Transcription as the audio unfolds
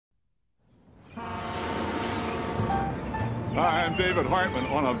Hi, I'm David Hartman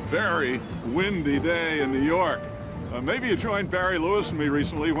on a very windy day in New York. Maybe you joined Barry Lewis and me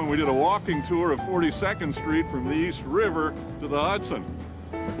recently when we did a walking tour of 42nd Street from the East River to the Hudson.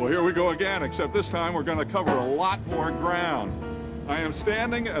 Well, here we go again, except this time we're going to cover a lot more ground. I am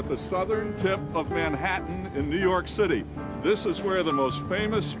standing at the southern tip of Manhattan in New York City. This is where the most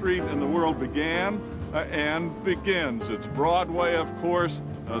famous street in the world began and begins. It's Broadway, of course,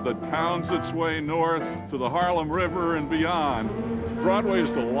 that pounds its way north to the Harlem River and beyond. Broadway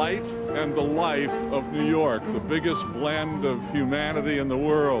is the light and the life of New York, the biggest blend of humanity in the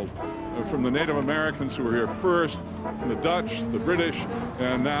world. From the Native Americans who were here first, the Dutch, the British,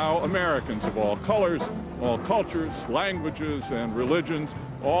 and now Americans of all colors, all cultures, languages, and religions,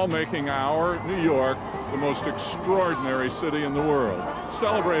 all making our New York the most extraordinary city in the world.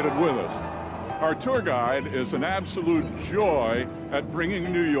 Celebrate it with us. Our tour guide is an absolute joy at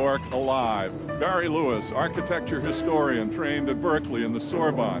bringing New York alive. Barry Lewis, architecture historian trained at Berkeley and the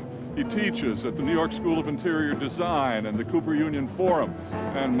Sorbonne. He teaches at the New York School of Interior Design and the Cooper Union Forum,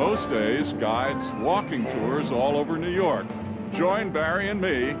 and most days guides walking tours all over New York. Join Barry and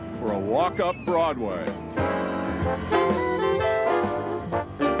me for a walk up Broadway.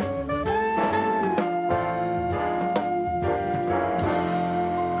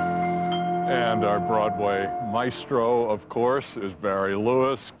 And our Broadway maestro, of course, is Barry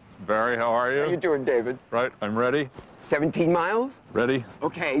Lewis. Barry, how are you? How you doing, David? Right, I'm ready. 17 miles? Ready?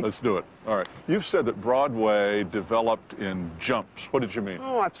 Okay. Let's do it. All right. You've said that Broadway developed in jumps. What did you mean?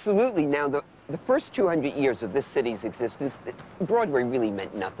 Oh, absolutely. Now, the first 200 years of this city's existence, Broadway really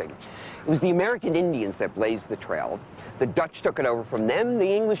meant nothing. It was the American Indians that blazed the trail. The Dutch took it over from them. The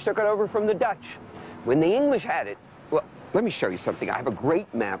English took it over from the Dutch. When the English had it, well, let me show you something. I have a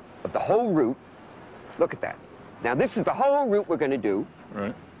great map of the whole route. Look at that. Now, this is the whole route we're going to do.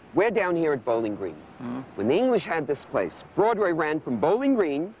 Right. We're down here at Bowling Green. When the English had this place, Broadway ran from Bowling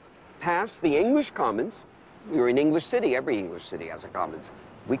Green past the English Commons. We were in English City. Every English city has a Commons.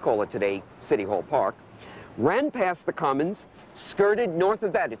 We call it today City Hall Park. Ran past the Commons, skirted north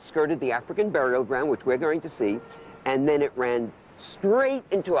of that. It skirted the African burial ground, which we're going to see, and then it ran straight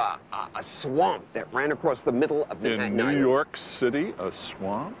into a swamp that ran across the middle of Manhattan Island. In New York City, a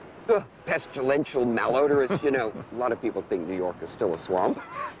swamp? Pestilential, malodorous, you know, a lot of people think New York is still a swamp.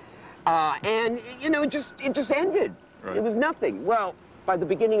 And, you know, it just ended. Right. It was nothing. Well, by the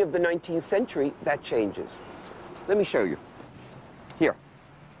beginning of the 19th century, that changes. Let me show you. Here.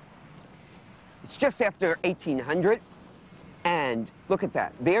 It's just after 1800, and look at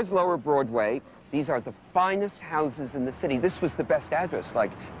that. There's Lower Broadway. These are the finest houses in the city. This was the best address,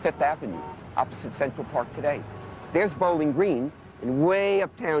 like Fifth Avenue, opposite Central Park today. There's Bowling Green, and way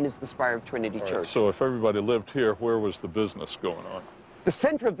uptown is the spire of Trinity Church. Right, so if everybody lived here, where was the business going on? The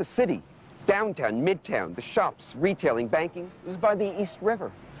center of the city, downtown, midtown, the shops, retailing, banking, was by the East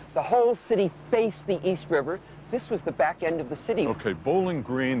River. The whole city faced the East River. This was the back end of the city. Okay, Bowling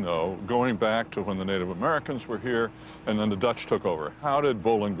Green, though, going back to when the Native Americans were here and then the Dutch took over. How did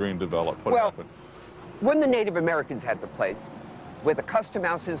Bowling Green develop? What happened? When the Native Americans had the place, where the Custom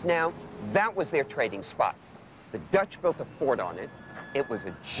House is now, that was their trading spot. The Dutch built a fort on it. It was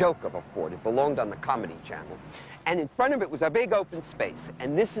a joke of a fort. It belonged on the Comedy Channel. And in front of it was a big open space.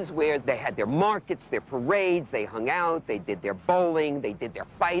 And this is where they had their markets, their parades, they hung out, they did their bowling, they did their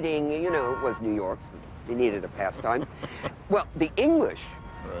fighting. You know, it was New York. They needed a pastime. Well, the English,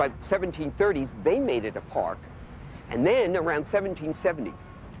 by the 1730s, they made it a park. And then around 1770,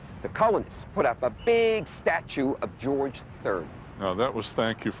 the colonists put up a big statue of George III. Now, that was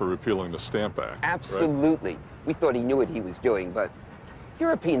thank you for repealing the Stamp Act. Absolutely. Right? We thought he knew what he was doing, but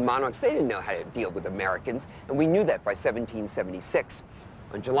European monarchs, they didn't know how to deal with Americans, and we knew that by 1776.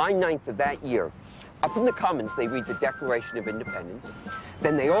 On July 9th of that year, up in the Commons, they read the Declaration of Independence.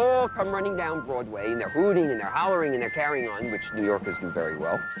 Then they all come running down Broadway, and they're hooting, and they're hollering, and they're carrying on, which New Yorkers do very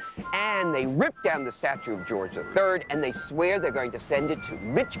well. And they rip down the statue of George III, and they swear they're going to send it to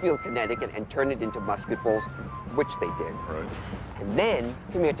Litchfield, Connecticut, and turn it into musket balls, which they did. Right. And then,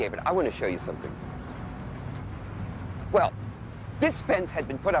 come here, David, I want to show you something. Well, this fence had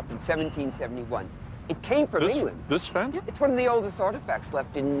been put up in 1771. It came from England. This fence? It's one of the oldest artifacts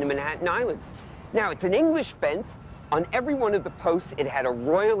left in Manhattan Island. Now, it's an English fence. On every one of the posts, it had a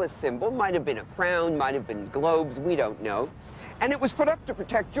royalist symbol. Might have been a crown, might have been globes, we don't know. And it was put up to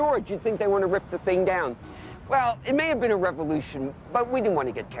protect George. You'd think they want to rip the thing down. Well, it may have been a revolution, but we didn't want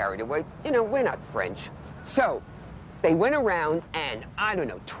to get carried away. You know, we're not French. So they went around and, I don't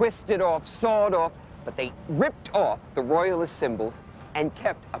know, twisted off, sawed off, but they ripped off the royalist symbols and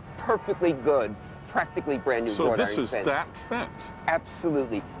kept a perfectly good, practically brand new wrought iron fence. So this is that fence?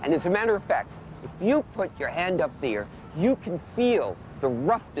 Absolutely. And as a matter of fact, If you put your hand up there, you can feel the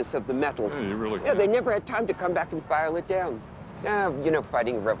roughness of the metal. Yeah, you really can. Yeah, they never had time to come back and file it down. You know,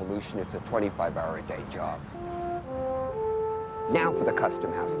 fighting a revolution, it's a 25-hour-a-day job. Now for the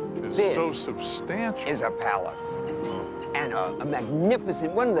Custom House. It's this so substantial. is a palace. And a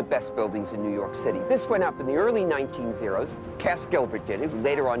magnificent, one of the best buildings in New York City. This went up in the early 1900s. Cass Gilbert did it, who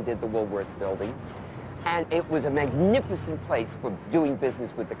later on did the Woolworth Building. And it was a magnificent place for doing business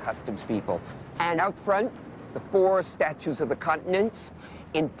with the customs people. And out front, the 4 statues of the continents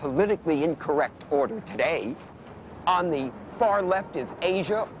in politically incorrect order today. On the far left is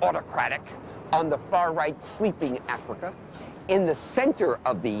Asia, autocratic. On the far right, sleeping Africa. In the center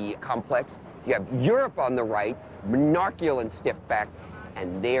of the complex, you have Europe on the right, monarchical and stiff-backed,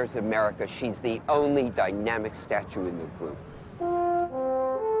 and there's America. She's the only dynamic statue in the group.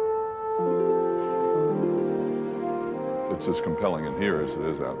 It's as compelling in here as it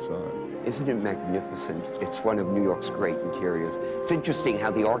is outside. Isn't it magnificent? It's one of New York's great interiors. It's interesting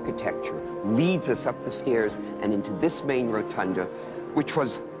how the architecture leads us up the stairs and into this main rotunda, which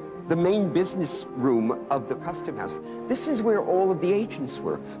was the main business room of the Custom House. This is where all of the agents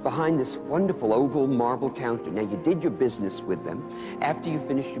were, behind this wonderful oval marble counter. Now, you did your business with them. After you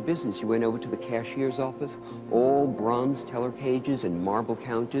finished your business, you went over to the cashier's office, all bronze teller cages and marble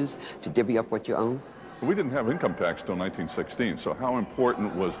counters to divvy up what you owned. We didn't have income tax till 1916, so how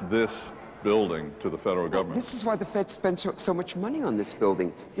important was this building to the federal government? This is why the Fed spent so much money on this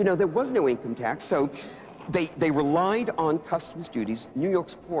building. You know, there was no income tax, so they relied on customs duties. New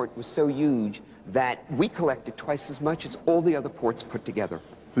York's port was so huge that we collected twice as much as all the other ports put together.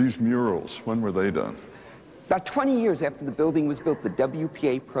 These murals, when were they done? About 20 years after the building was built, the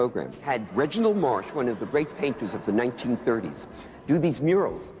WPA program had Reginald Marsh, one of the great painters of the 1930s, do these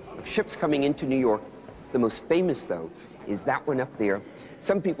murals of ships coming into New York. The most famous, though, is that one up there.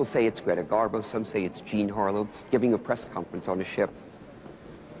 Some people say it's Greta Garbo, some say it's Jean Harlow, giving a press conference on a ship.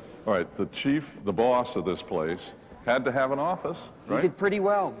 All right, the chief, the boss of this place, had to have an office, right? He did pretty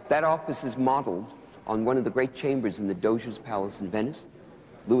well. That office is modeled on one of the great chambers in the Doge's Palace in Venice.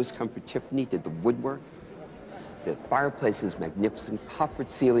 Louis Comfort Tiffany did the woodwork. The fireplace is magnificent,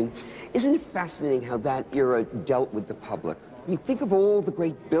 coffered ceiling. Isn't it fascinating how that era dealt with the public? I mean, think of all the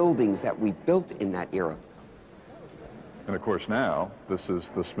great buildings that we built in that era. And of course now, this is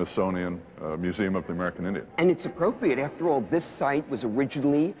the Smithsonian Museum of the American Indian. And it's appropriate. After all, this site was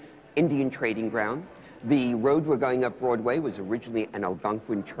originally Indian trading ground. The road we're going up Broadway was originally an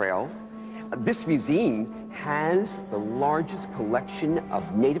Algonquin trail. This museum has the largest collection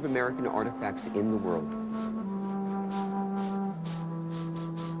of Native American artifacts in the world.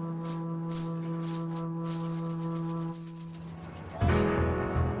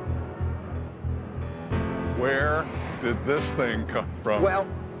 Where did this thing come from? Well,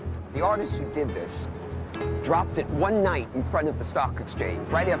 the artist who did this dropped it one night in front of the stock exchange,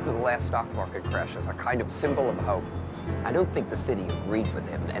 right after the last stock market crash, as a kind of symbol of hope. I don't think the city agreed with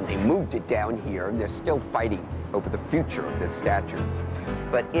him, and they moved it down here, and they're still fighting over the future of this statue.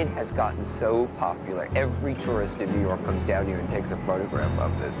 But it has gotten so popular. Every tourist in New York comes down here and takes a photograph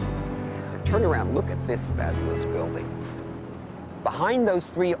of this. Turn around, look at this fabulous building. Behind those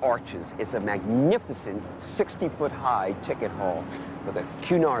 3 arches is a magnificent 60-foot-high ticket hall for the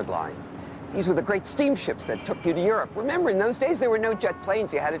Cunard Line. These were the great steamships that took you to Europe. Remember, in those days, there were no jet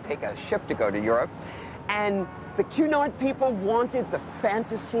planes. You had to take a ship to go to Europe. And the Cunard people wanted the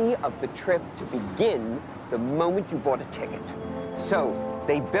fantasy of the trip to begin the moment you bought a ticket. So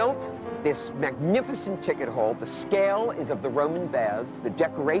they built this magnificent ticket hall. The scale is of the Roman baths. The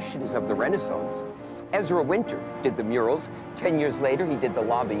decoration is of the Renaissance. Ezra Winter did the murals. 10 years later, he did the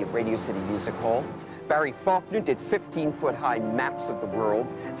lobby of Radio City Music Hall. Barry Faulkner did 15-foot-high maps of the world.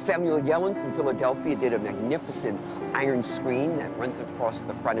 Samuel Yellen from Philadelphia did a magnificent iron screen that runs across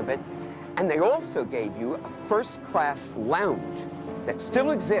the front of it. And they also gave you a first-class lounge that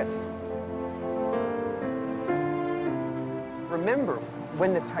still exists. Remember,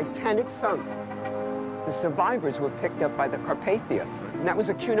 when the Titanic sunk, the survivors were picked up by the Carpathia, and that was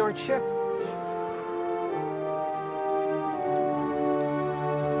a Cunard ship.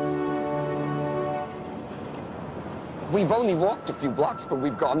 We've only walked a few blocks, but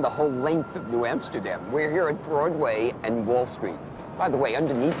we've gone the whole length of New Amsterdam. We're here at Broadway and Wall Street. By the way,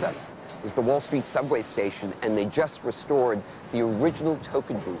 underneath us is the Wall Street subway station, and they just restored the original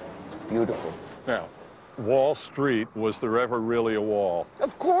token booth. It's beautiful. Now, Wall Street, was there ever really a wall?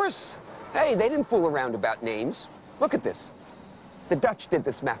 Of course. Hey, they didn't fool around about names. Look at this. The Dutch did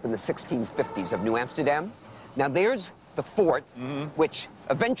this map in the 1650s of New Amsterdam. Now there's the fort, which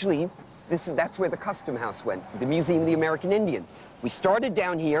eventually, that's where the Custom House went, the Museum of the American Indian. We started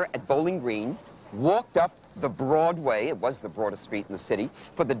down here at Bowling Green. walked up the Broadway. It was the broadest street in the city.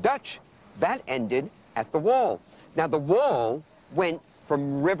 For the Dutch, that ended at the Wall. Now, the Wall went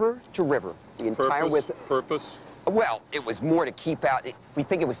from river to river, the entire width. Purpose? Well, it was more to keep out, we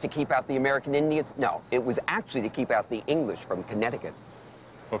think it was to keep out the American Indians. No, it was actually to keep out the English from Connecticut.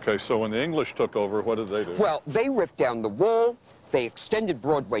 Okay, so when the English took over, what did they do? Well, they ripped down the Wall, they extended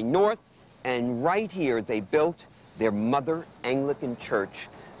Broadway north, and right here they built their mother Anglican church,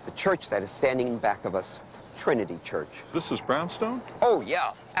 the church that is standing in back of us, Trinity Church. This is brownstone? Oh,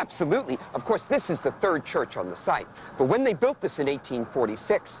 yeah, absolutely. Of course, this is the third church on the site. But when they built this in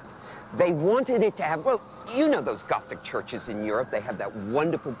 1846, they wanted it to have, well, you know those Gothic churches in Europe, they have that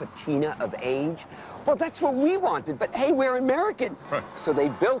wonderful patina of age. Well, that's what we wanted, but hey, we're American. Right. So they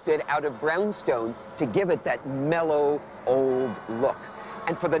built it out of brownstone to give it that mellow, old look.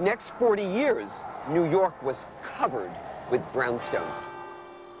 And for the next 40 years, New York was covered with brownstone.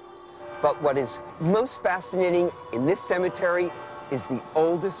 But what is most fascinating in this cemetery is the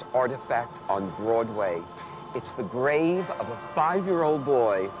oldest artifact on Broadway. It's the grave of a 5-year-old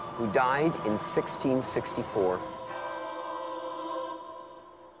boy who died in 1664.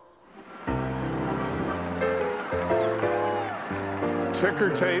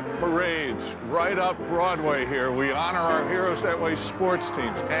 Ticker tape parades right up Broadway here. We honor our Heroes That Way sports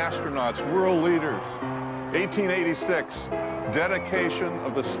teams, astronauts, world leaders. 1886, dedication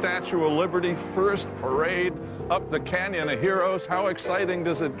of the Statue of Liberty, first parade up the Canyon of Heroes. How exciting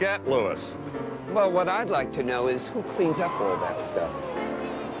does it get, Lewis? Well, what I'd like to know is who cleans up all that stuff?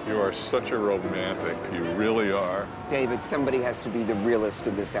 You are such a romantic. You really are. David, somebody has to be the realist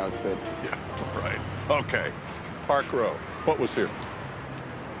in this outfit. Yeah, right. Okay. Park Row. What was here?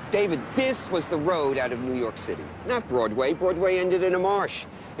 David, this was the road out of New York City, not Broadway. Broadway ended in a marsh.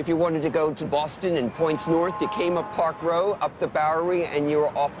 If you wanted to go to Boston and points north, you came up Park Row, up the Bowery, and you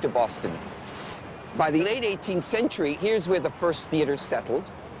were off to Boston. By the late 18th century, here's where the first theater settled.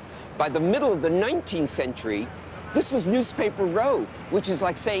 By the middle of the 19th century, this was Newspaper Row, which is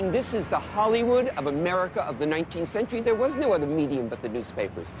like saying this is the Hollywood of America of the 19th century. There was no other medium but the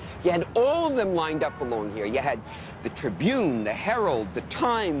newspapers. You had all of them lined up along here. You had the Tribune, the Herald, the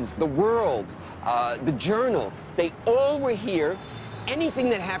Times, the World, the Journal. They all were here. Anything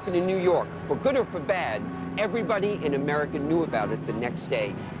that happened in New York, for good or for bad, everybody in America knew about it the next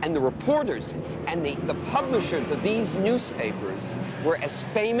day. And the reporters and the publishers of these newspapers were as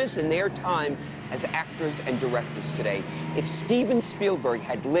famous in their time as actors and directors today. If Steven Spielberg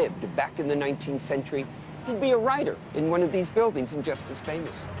had lived back in the 19th century, he'd be a writer in one of these buildings and just as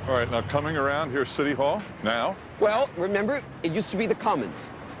famous. All right, now coming around here, City Hall, now? Well, remember, it used to be the Commons.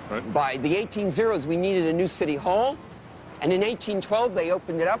 Right. By the 1800s, we needed a new City Hall. And in 1812, they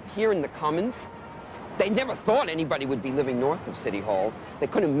opened it up here in the Commons. They never thought anybody would be living north of City Hall. They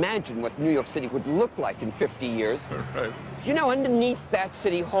couldn't imagine what New York City would look like in 50 years. Right. You know, underneath that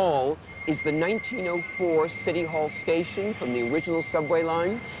City Hall is the 1904 City Hall station from the original subway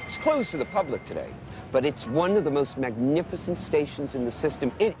line. It's closed to the public today, but it's one of the most magnificent stations in the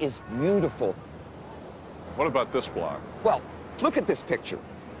system. It is beautiful. What about this block? Well, look at this picture.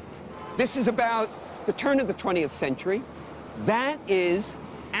 This is about the turn of the 20th century. That is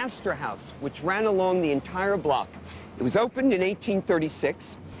Astor House, which ran along the entire block. It was opened in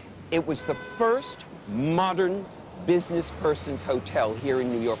 1836. It was the first modern business person's hotel here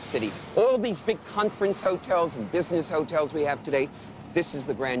in New York City. All these big conference hotels and business hotels we have today, this is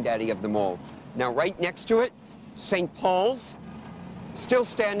the granddaddy of them all. Now, right next to it, St. Paul's, still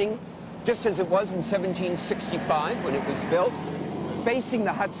standing just as it was in 1765 when it was built, facing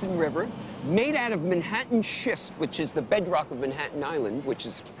the Hudson River, made out of Manhattan schist, which is the bedrock of Manhattan Island, which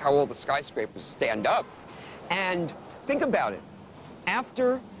is how all the skyscrapers stand up. And think about it.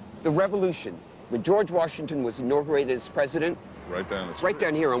 After the Revolution, when George Washington was inaugurated as president, Right down the street. right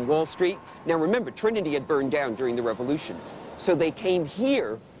down here on Wall Street. Now remember, Trinity had burned down during the Revolution. So they came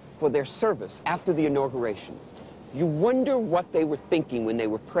here for their service after the inauguration. You wonder what they were thinking when they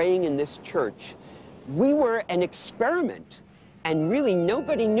were praying in this church. We were an experiment. And really,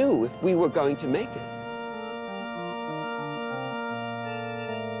 nobody knew if we were going to make it.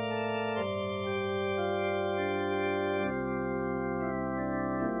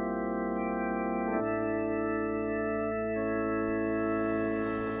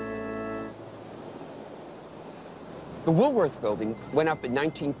 The Woolworth Building went up in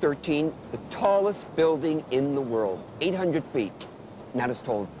 1913, the tallest building in the world, 800 feet. Not as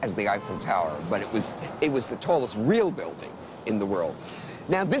tall as the Eiffel Tower, but it was the tallest real building in the world.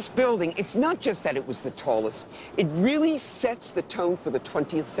 Now, this building, it's not just that it was the tallest. It really sets the tone for the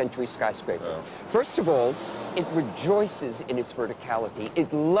 20th century skyscraper. Yeah. First of all, it rejoices in its verticality.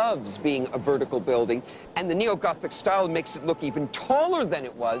 It loves being a vertical building, and the neo-Gothic style makes it look even taller than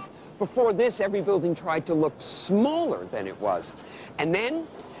it was. Before this, every building tried to look smaller than it was. And then,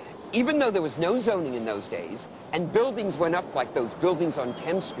 even though there was no zoning in those days, and buildings went up like those buildings on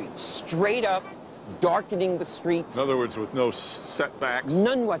Thames Street, straight up, darkening the streets. In other words, with no setbacks?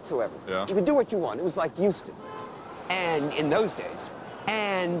 None whatsoever. Yeah. You could do what you want. It was like Houston, and in those days.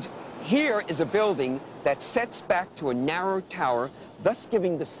 And here is a building that sets back to a narrow tower, thus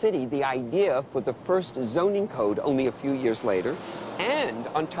giving the city the idea for the first zoning code only a few years later. And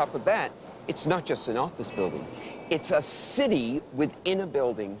on top of that, it's not just an office building. It's a city within a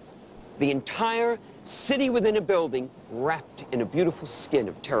building. The entire city within a building wrapped in a beautiful skin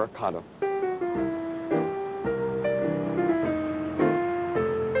of terracotta.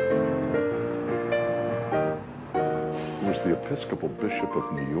 It was the Episcopal Bishop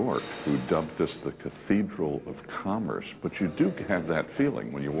of New York who dubbed this the Cathedral of Commerce. But you do have that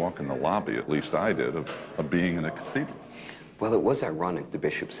feeling when you walk in the lobby, at least I did, of being in a cathedral. Well, it was ironic the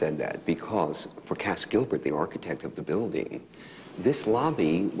bishop said that, because for Cass Gilbert, the architect of the building, this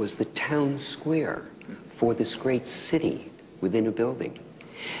lobby was the town square for this great city within a building.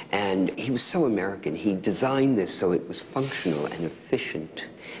 And he was so American. He designed this so it was functional and efficient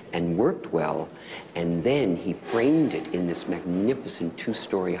and worked well. And then he framed it in this magnificent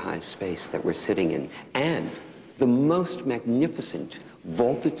two-story high space that we're sitting in. And the most magnificent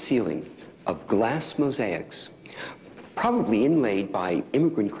vaulted ceiling of glass mosaics, probably inlaid by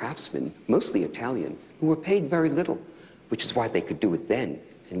immigrant craftsmen, mostly Italian, who were paid very little, which is why they could do it then,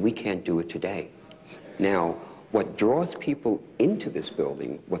 and we can't do it today. Now, what draws people into this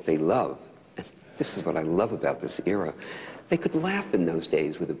building, what they love, and this is what I love about this era, they could laugh in those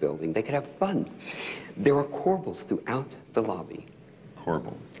days with a building. They could have fun. There are corbels throughout the lobby.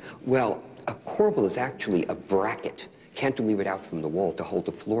 Corbel? Well, a corbel is actually a bracket cantilevered out from the wall to hold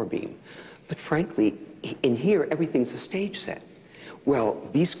a floor beam. But frankly, in here, everything's a stage set. Well,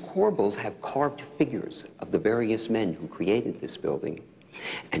 these corbels have carved figures of the various men who created this building.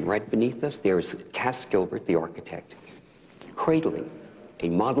 And right beneath us, there's Cass Gilbert, the architect, cradling a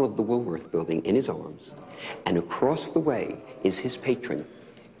model of the Woolworth building in his arms. And across the way is his patron,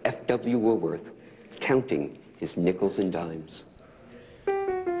 F.W. Woolworth, counting his nickels and dimes.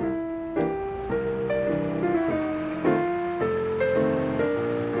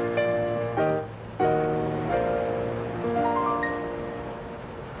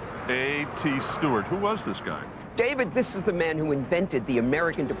 A.T. Stewart. Who was this guy? David, this is the man who invented the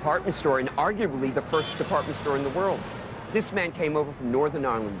American department store and arguably the first department store in the world. This man came over from Northern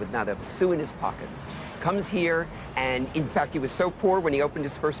Ireland with not a sou in his pocket. Comes here, and in fact, he was so poor when he opened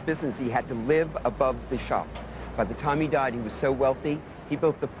his first business, he had to live above the shop. By the time he died, he was so wealthy, he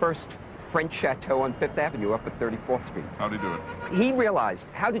built the first French chateau on Fifth Avenue up at 34th Street. How'd he do it? He realized,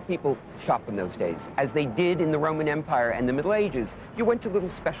 how did people shop in those days? As they did in the Roman Empire and the Middle Ages, you went to little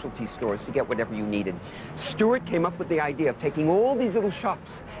specialty stores to get whatever you needed. Stewart came up with the idea of taking all these little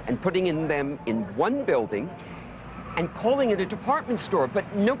shops and putting them in one building and calling it a department store, but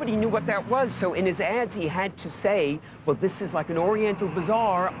nobody knew what that was. So in his ads, he had to say, well, this is like an Oriental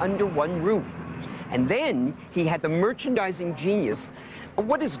bazaar under one roof. And then he had the merchandising genius.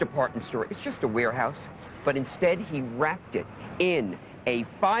 What is a department store? It's just a warehouse. But instead, he wrapped it in a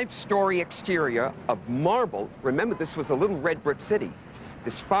 5-story exterior of marble. Remember, this was a little red brick city.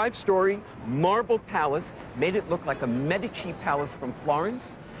 This 5-story marble palace made it look like a Medici palace from Florence.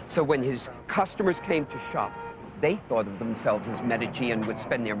 So when his customers came to shop, they thought of themselves as Medici and would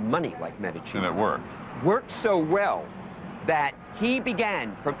spend their money like Medici. And it worked. Worked so well that he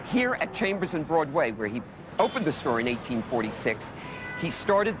began from here at Chambers and Broadway, where he opened the store in 1846. He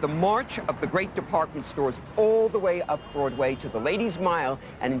started the march of the great department stores all the way up Broadway to the Ladies' Mile,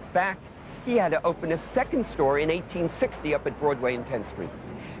 and in fact, he had to open a second store in 1860 up at Broadway and 10th Street.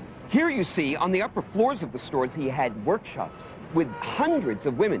 Here you see, on the upper floors of the stores, he had workshops with hundreds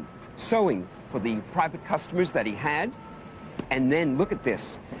of women sewing for the private customers that he had. And then look at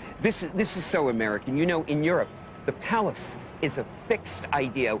this. This is so American. You know, in Europe, the palace is a fixed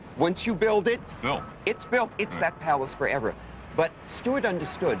idea. Once you build it, it's built. It's that palace forever. But Stewart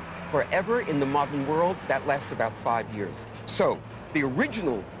understood, forever in the modern world, that lasts about 5 years. So the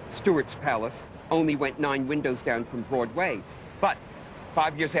original Stewart's Palace only went 9 windows down from Broadway. But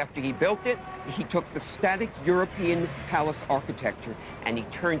 5 years after he built it, he took the static European palace architecture and he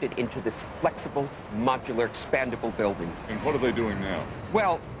turned it into this flexible, modular, expandable building. And what are they doing now?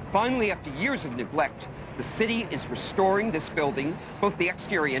 Well, Finally, after years of neglect, the city is restoring this building, both the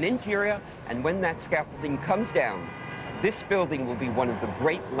exterior and interior, and when that scaffolding comes down, this building will be one of the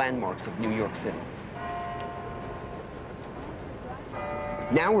great landmarks of New York City.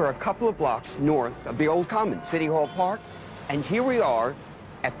 Now we're a couple of blocks north of the Old Common, City Hall Park, and here we are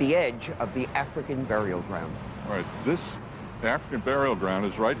at the edge of the African burial ground. All right, this African burial ground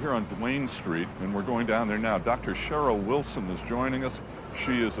is right here on Duane Street, and we're going down there now. Dr. Cheryl Wilson is joining us.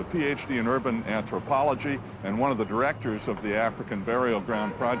 She is a PhD in urban anthropology and one of the directors of the African Burial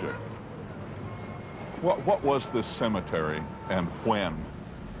Ground Project. What was this cemetery and when?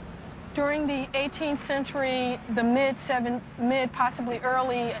 During the 18th century, the mid, possibly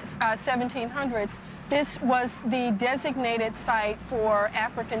early 1700s, this was the designated site for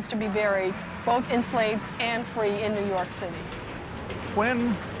Africans to be buried, both enslaved and free in New York City.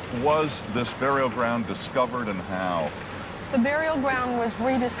 When was this burial ground discovered and how? The burial ground was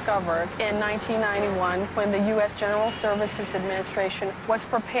rediscovered in 1991 when the U.S. General Services Administration was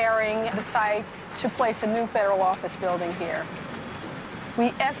preparing the site to place a new federal office building here.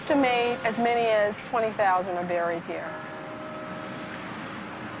 We estimate as many as 20,000 are buried here.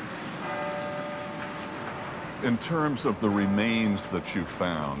 In terms of the remains that you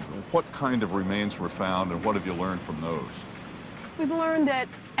found, what kind of remains were found and what have you learned from those? We've learned that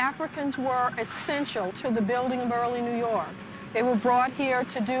Africans were essential to the building of early New York. They were brought here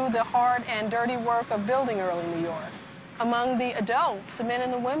to do the hard and dirty work of building early New York. Among the adults, the men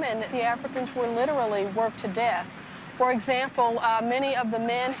and the women, the Africans were literally worked to death. For example, many of the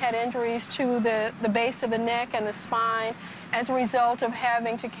men had injuries to the base of the neck and the spine as a result of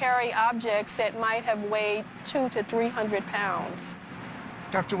having to carry objects that might have weighed 200 to 300 pounds.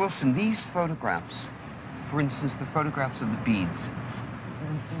 Dr. Wilson, these photographs, for instance, the photographs of the beads,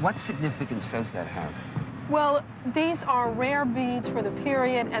 what significance does that have? Well, these are rare beads for the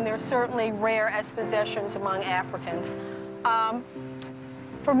period, and they're certainly rare as possessions among Africans.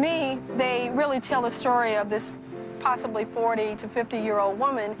 For me, they really tell a story of this possibly 40 to 50-year-old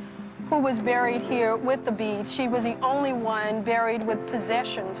woman who was buried here with the beads. She was the only one buried with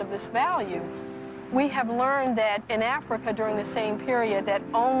possessions of this value. We have learned that in Africa during the same period that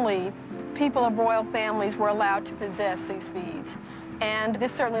only people of royal families were allowed to possess these beads. And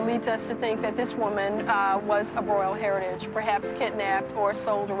this certainly leads us to think that this woman was of royal heritage, perhaps kidnapped or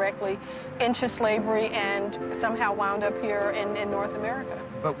sold directly into slavery and somehow wound up here in North America.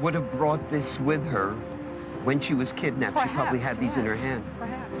 But would have brought this with her when she was kidnapped. Perhaps, she probably had these in her hand.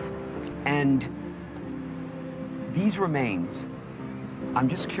 Perhaps. And these remains, I'm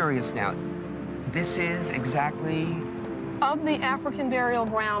just curious now, this is exactly... Of the African burial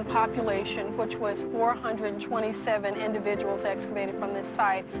ground population, which was 427 individuals excavated from this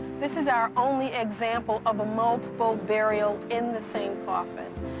site, this is our only example of a multiple burial in the same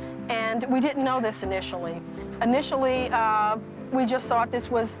coffin. And we didn't know this initially. Initially, we just thought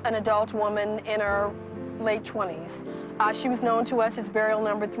this was an adult woman in her late 20s. She was known to us as burial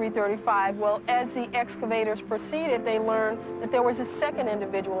number 335. Well, as the excavators proceeded, they learned that there was a second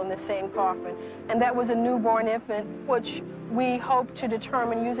individual in the same coffin, and that was a newborn infant, which we hope to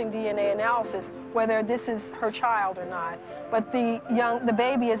determine using DNA analysis whether this is her child or not. But the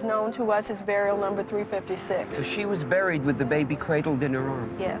baby is known to us as burial number 356. So she was buried with the baby cradled in her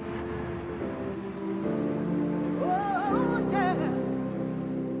arm? Yes.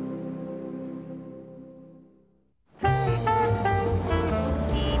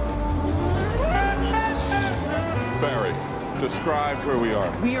 Describe where we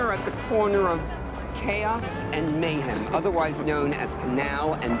are. We are at the corner of Chaos and Mayhem, otherwise known as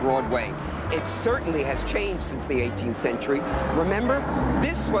Canal and Broadway. It certainly has changed since the 18th century. Remember,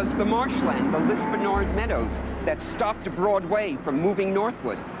 this was the marshland, the Lisbonard Meadows, that stopped Broadway from moving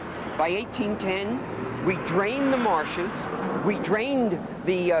northward. By 1810, we drained the marshes, we drained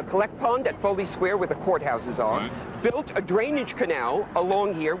the collect pond at Foley Square where the courthouses are, built a drainage canal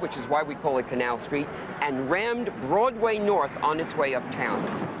along here, which is why we call it Canal Street, and rammed Broadway north on its way uptown.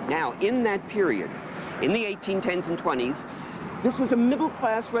 Now, in that period, in the 1810s and 20s, this was a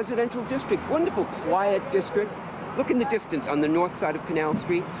middle-class residential district, wonderful, quiet district. Look in the distance on the north side of Canal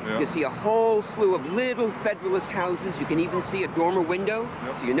Street. Yeah. You see a whole slew of little Federalist houses. You can even see a dormer window,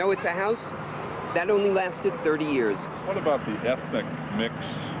 so you know it's a house. That only lasted 30 years. What about the ethnic mix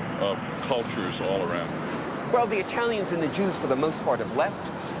of cultures all around? Well, the Italians and the Jews, for the most part, have left,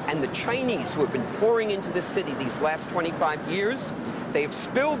 and the Chinese, who have been pouring into the city these last 25 years, they have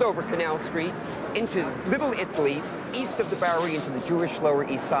spilled over Canal Street into Little Italy, east of the Bowery into the Jewish Lower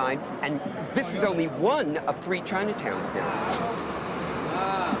East Side, and this is only one of 3 Chinatowns now.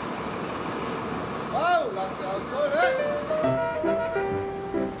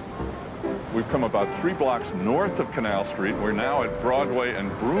 We've come about 3 blocks north of Canal Street. We're now at Broadway and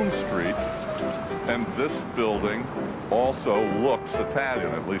Broome Street. And this building also looks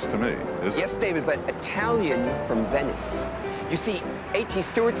Italian, at least to me, is it? Yes, David, but Italian from Venice. You see, A.T.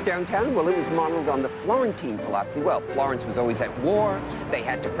 Stewart's downtown, well, it was modeled on the Florentine palazzi. Well, Florence was always at war. They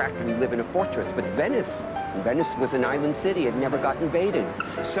had to practically live in a fortress. But Venice was an island city. It never got invaded.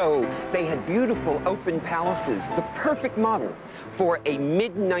 So they had beautiful open palaces, the perfect model for a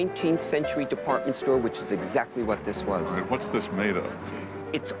mid-19th century department store, which is exactly what this was. Right, what's this made of?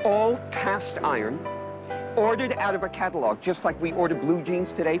 It's all cast iron, ordered out of a catalog, just like we order blue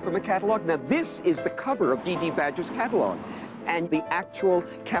jeans today from a catalog. Now, this is the cover of D.D. Badger's catalog. And the actual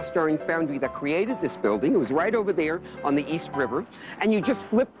cast iron foundry that created this building, it was right over there on the East River. And you just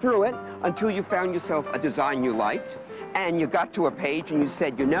flipped through it until you found yourself a design you liked. And you got to a page and you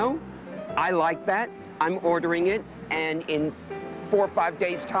said, you know, I like that, I'm ordering it. And in 4 or 5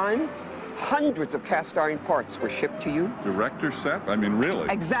 days' time, hundreds of cast iron parts were shipped to you. Erector set? I mean, really?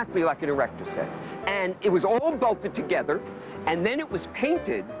 Exactly like an erector set. And it was all bolted together, and then it was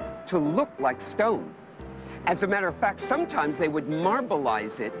painted to look like stone. As a matter of fact, sometimes they would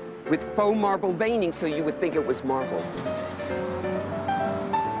marbleize it with faux marble veining so you would think it was marble.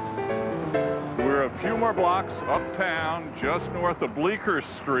 We're a few more blocks uptown, just north of Bleecker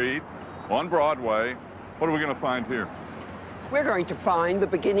Street on Broadway. What are we going to find here? We're going to find the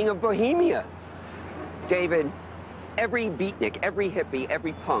beginning of Bohemia. David, every beatnik, every hippie,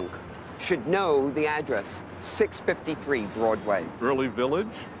 every punk should know the address, 653 Broadway. Early Village?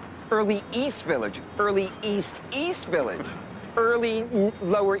 Early East Village, early East Village, early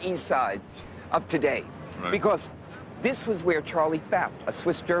Lower East Side of today. Right. Because this was where Charlie Pfaff, a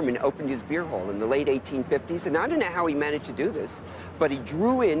Swiss German, opened his beer hall in the late 1850s. And I don't know how he managed to do this, but he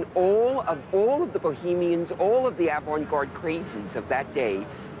drew in all of the bohemians, all of the avant-garde crazies of that day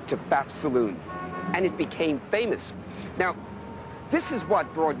to Pfaff's Saloon. And it became famous. Now, this is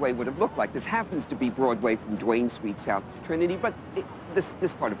what Broadway would have looked like. This happens to be Broadway from Duane Street south of Trinity, but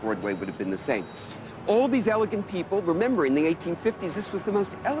this part of Broadway would have been the same. All these elegant people, remember in the 1850s, this was the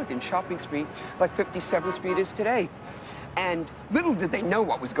most elegant shopping street like 57th Street is today. And little did they know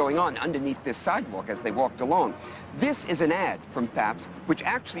what was going on underneath this sidewalk as they walked along. This is an ad from Pfaff's, which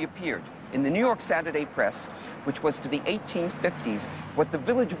actually appeared in the New York Saturday Press, which was to the 1850s what the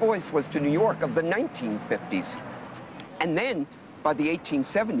Village Voice was to New York of the 1950s. And then, by the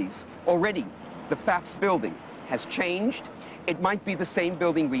 1870s, already the Pfaff's building has changed. It might be the same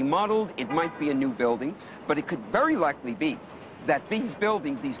building remodeled, it might be a new building, but it could very likely be that these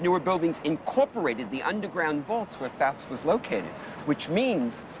buildings, these newer buildings, incorporated the underground vaults where Pfaff's was located, which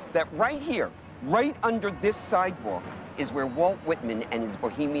means that right here, right under this sidewalk, is where Walt Whitman and his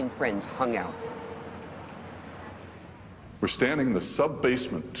bohemian friends hung out. We're standing in the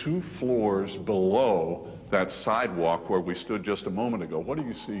sub-basement 2 floors below that sidewalk where we stood just a moment ago. What do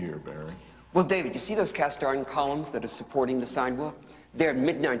you see here, Barry? Well, David, you see those cast iron columns that are supporting the sidewalk? They're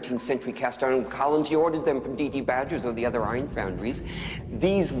mid-19th century cast iron columns. You ordered them from D.D. Badger's or the other iron foundries.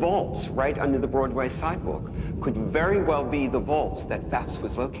 These vaults right under the Broadway sidewalk could very well be the vaults that Pfaff's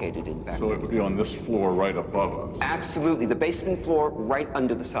was located in back then. So it would be on this floor right above us? Absolutely. The basement floor right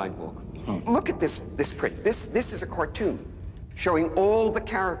under the sidewalk. Look at this print. This is a cartoon showing all the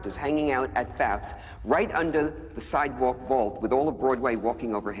characters hanging out at Pfaff's right under the sidewalk vault with all of Broadway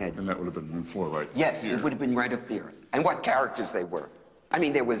walking overhead. And that would have been the floor right Yes, here. it would have been right up there. And what characters they were. I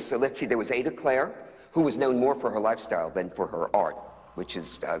mean, there was, let's see, there was Ada Clare, who was known more for her lifestyle than for her art, which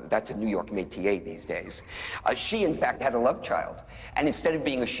is, that's a New York métier these days. She, in fact, had a love child. And instead of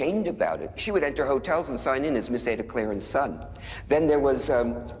being ashamed about it, she would enter hotels and sign in as Miss Ada Clare and Son. Then there was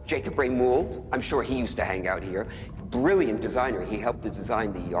Jacob Ray Mould. I'm sure he used to hang out here. Brilliant designer. He helped to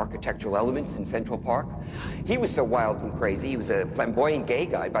design the architectural elements in Central Park. He was so wild and crazy. He was a flamboyant gay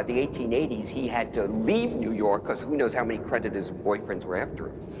guy. By the 1880s, he had to leave New York because who knows how many creditors and boyfriends were after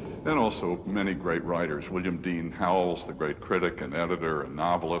him. And also many great writers. William Dean Howells, the great critic and editor and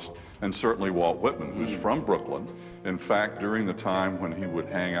novelist, and certainly Walt Whitman, who's from Brooklyn. In fact, during the time when he would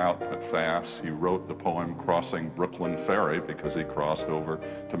hang out at Pfaff's, he wrote the poem Crossing Brooklyn Ferry because he crossed over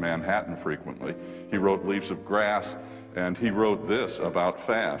to Manhattan frequently. He wrote Leaves of Grass, and he wrote this about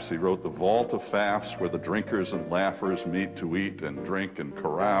Pfaff's. He wrote, "The vault of Pfaff's where the drinkers and laughers meet to eat and drink and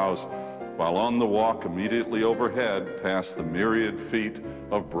carouse, while on the walk immediately overhead pass the myriad feet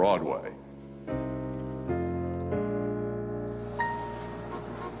of Broadway."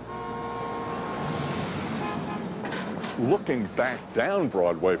 Looking back down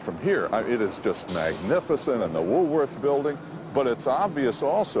Broadway from here, it is just magnificent, and the Woolworth building. But it's obvious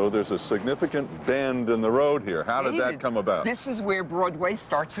also there's a significant bend in the road here. How did that come about? This is where Broadway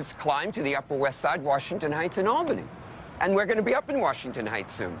starts its climb to the Upper West Side, Washington Heights, and Albany. And we're going to be up in Washington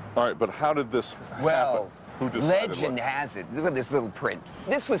Heights soon. All right, but how did this Well, happen? Who decided legend has it, look at this little print.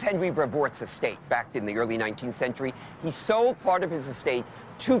 This was Henry Brevoort's estate back in the early 19th century. He sold part of his estate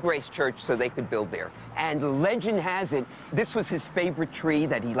to Grace Church so they could build there. And legend has it, this was his favorite tree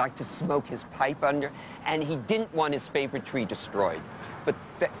that he liked to smoke his pipe under, and he didn't want his favorite tree destroyed. But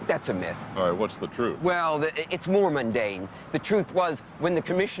that's a myth. All right, what's the truth? Well, it's more mundane. The truth was, when the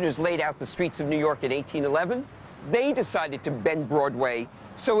commissioners laid out the streets of New York in 1811, they decided to bend Broadway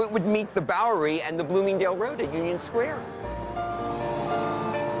so it would meet the Bowery and the Bloomingdale Road at Union Square.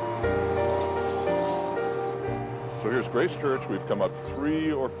 So here's Grace Church. We've come up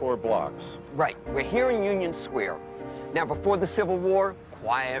 3 or 4 blocks. Right, we're here in Union Square. Now, before the Civil War,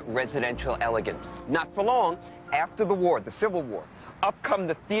 quiet, residential elegance. Not for long, after the war, the Civil War, up come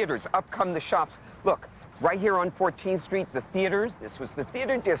the theaters, up come the shops. Look, right here on 14th Street, the theaters, this was the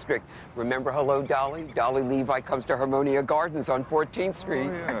theater district. Remember Hello, Dolly? Dolly Levi comes to Harmonia Gardens on 14th Street.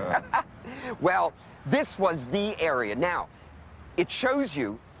 Oh, yeah. Well, this was the area. Now, it shows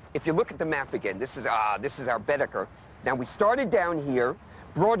you, if you look at the map again, this is our Baedeker. Now, we started down here.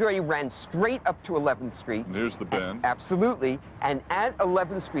 Broadway ran straight up to 11th Street. There's the bend. Absolutely. And at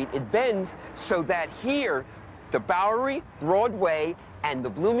 11th Street, it bends so that here, the Bowery, Broadway, and the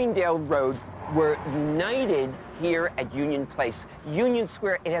Bloomingdale Road were united here at Union Place. Union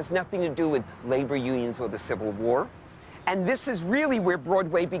Square, it has nothing to do with labor unions or the Civil War. And this is really where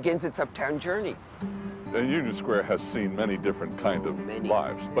Broadway begins its uptown journey. And Union Square has seen many different kind of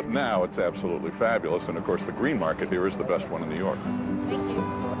lives, but now it's absolutely fabulous. And of course, the Green Market here is the best one in New York. Thank you.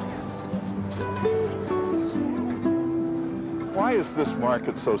 Why is this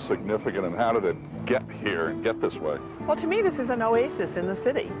market so significant, and how did it get here and get this way? Well, to me, this is an oasis in the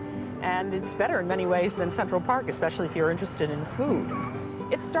city, and it's better in many ways than Central Park, especially if you're interested in food.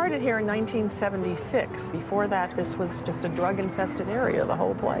 It started here in 1976. Before that, this was just a drug-infested area, the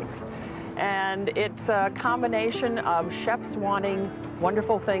whole place. And it's a combination of chefs wanting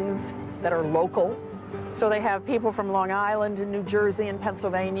wonderful things that are local. So they have people from Long Island and New Jersey and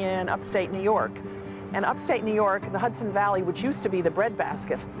Pennsylvania and upstate New York. And upstate New York, the Hudson Valley, which used to be the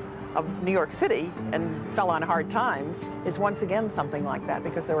breadbasket of New York City and fell on hard times, is once again something like that,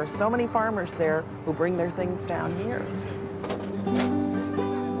 because there are so many farmers there who bring their things down here.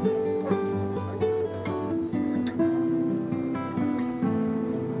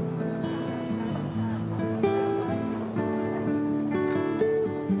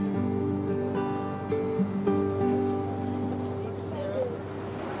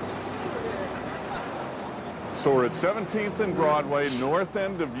 So we're at 17th and Broadway, north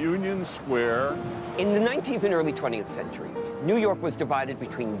end of Union Square. In the 19th and early 20th century, New York was divided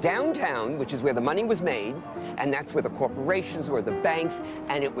between downtown, which is where the money was made, and that's where the corporations were, the banks,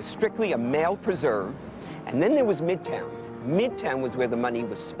 and it was strictly a male preserve. And then there was Midtown. Midtown was where the money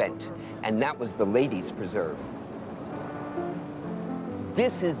was spent, and that was the ladies' preserve.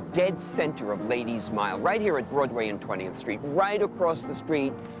 This is dead center of Ladies' Mile, right here at Broadway and 20th Street, right across the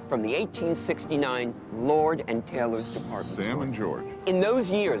street from the 1869 Lord and Taylor's department store. Sam and George. In those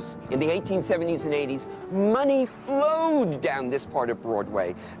years, in the 1870s and 80s, money flowed down this part of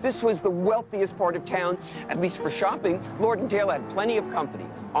Broadway. This was the wealthiest part of town, at least for shopping. Lord and Taylor had plenty of company.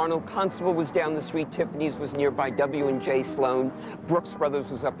 Arnold Constable was down the street, Tiffany's was nearby, W&J Sloan, Brooks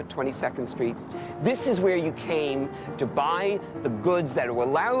Brothers was up at 22nd Street. This is where you came to buy the goods that will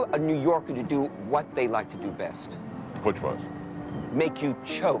allow a New Yorker to do what they like to do best. Which was? Make you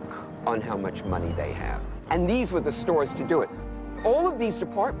choke on how much money they have. And these were the stores to do it. All of these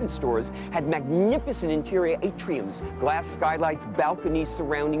department stores had magnificent interior atriums, glass skylights, balconies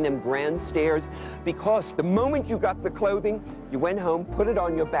surrounding them, grand stairs, because the moment you got the clothing, you went home, put it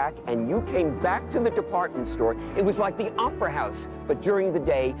on your back, and you came back to the department store. It was like the opera house, but during the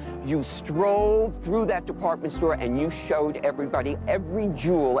day, you strolled through that department store and you showed everybody every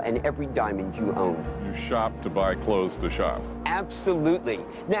jewel and every diamond you owned. You shopped to buy clothes to shop. Absolutely.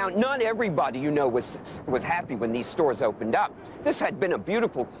 Now, not everybody, you know, was happy when these stores opened up. This had been a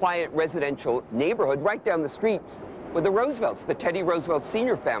beautiful, quiet, residential neighborhood right down the street with the Roosevelts, the Teddy Roosevelt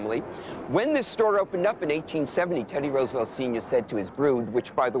Sr. family. When this store opened up in 1870, Teddy Roosevelt Sr. said to his brood,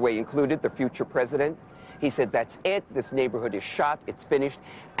 which, by the way, included the future president, he said, "That's it, this neighborhood is shot, it's finished,"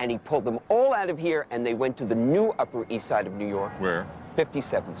 and he pulled them all out of here, and they went to the new Upper East Side of New York. Where?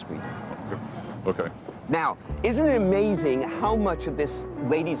 57th Street. Okay. Now, isn't it amazing how much of this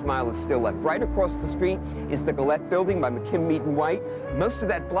Ladies' Mile is still left? Right across the street is the Gillette Building by McKim, Mead & White. Most of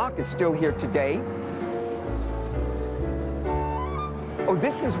that block is still here today. Oh,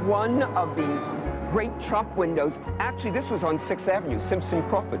 this is one of the great shop windows. Actually, this was on 6th Avenue, Simpson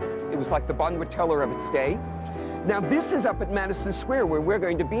Crawford. It was like the Bonwood Teller of its day. Now, this is up at Madison Square, where we're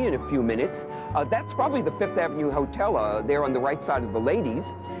going to be in a few minutes. That's probably the 5th Avenue Hotel there on the right side of the ladies.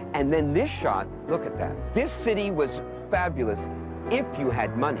 And then this shot, look at that. This city was fabulous if you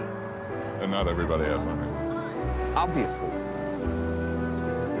had money. And not everybody had money. Obviously.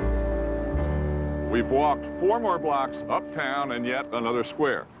 We've walked 4 more blocks uptown and yet another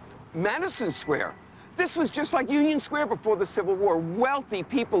square. Madison Square. This was just like Union Square before the Civil War. Wealthy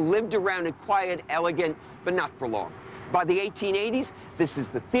people lived around it, quiet, elegant, but not for long. By the 1880s, this is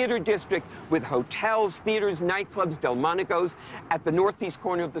the theater district with hotels, theaters, nightclubs, Delmonico's. At the northeast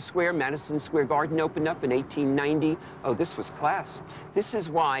corner of the square, Madison Square Garden opened up in 1890. Oh, this was class. This is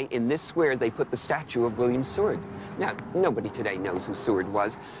why in this square they put the statue of William Seward. Now, nobody today knows who Seward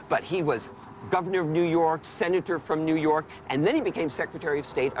was, but he was governor of New York, senator from New York, and then he became Secretary of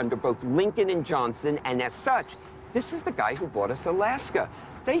State under both Lincoln and Johnson, and as such, this is the guy who bought us Alaska.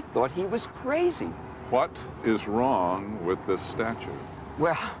 They thought he was crazy. What is wrong with this statue?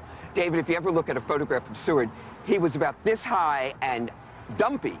 Well, David, if you ever look at a photograph of Seward, he was about this high and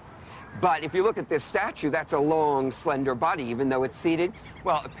dumpy. But if you look at this statue, that's a long, slender body, even though it's seated.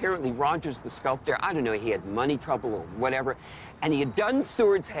 Well, apparently Rogers, the sculptor, I don't know, he had money trouble or whatever, and he had done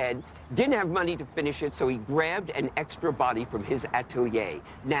Seward's head, didn't have money to finish it, so he grabbed an extra body from his atelier.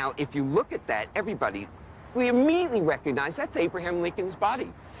 Now, if you look at that, everybody, we immediately recognize that's Abraham Lincoln's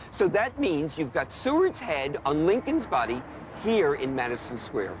body. So that means you've got Seward's head on Lincoln's body here in Madison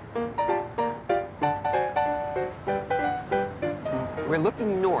Square. We're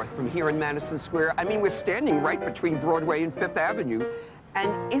looking north from here in Madison Square. I mean, we're standing right between Broadway and 5th Avenue.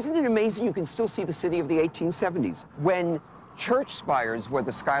 And isn't it amazing you can still see the city of the 1870s when church spires were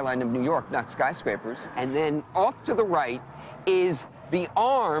the skyline of New York, not skyscrapers. And then off to the right is the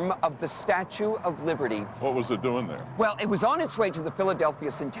arm of the Statue of Liberty. What was it doing there? Well, it was on its way to the Philadelphia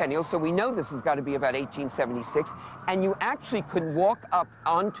Centennial, so we know this has got to be about 1876, and you actually could walk up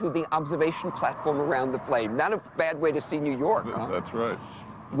onto the observation platform around the flame. Not a bad way to see New York, huh? That's right.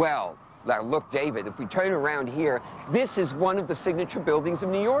 Well, now look, David, if we turn around here, this is one of the signature buildings of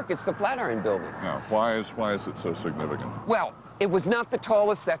New York. It's the Flatiron Building. Now, why is it so significant? Well, it was not the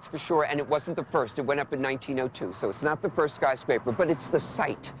tallest, that's for sure, and it wasn't the first. It went up in 1902, so it's not the first skyscraper, but it's the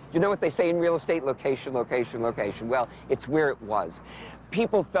site. You know what they say in real estate? Location, location, location. Well, it's where it was.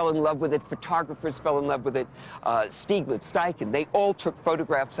 People fell in love with it. Photographers fell in love with it. Stieglitz, Steichen, they all took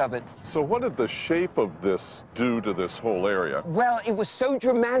photographs of it. So what did the shape of this do to this whole area? Well, it was so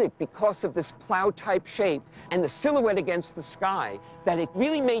dramatic because of this plow-type shape and the silhouette against the sky that it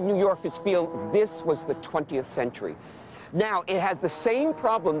really made New Yorkers feel this was the 20th century. Now, it had the same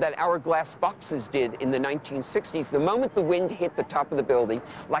problem that our glass boxes did in the 1960s. The moment the wind hit the top of the building,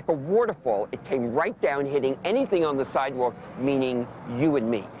 like a waterfall, it came right down, hitting anything on the sidewalk, meaning you and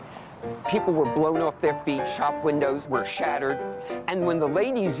me. People were blown off their feet, shop windows were shattered, and when the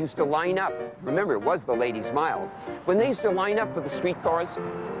ladies used to line up, remember it was the ladies' mile, when they used to line up for the streetcars,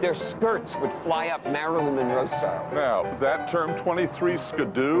 their skirts would fly up Marilyn Monroe style. Now, that term 23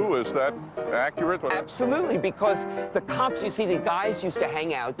 skidoo, is that accurate? Absolutely, because the cops, you see, the guys used to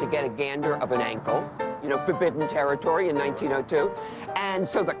hang out to get a gander of an ankle, you know, forbidden territory in 1902. And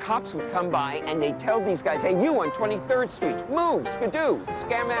so the cops would come by and they'd tell these guys, hey, you on 23rd Street, move, skidoo,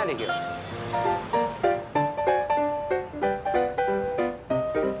 scam out of here.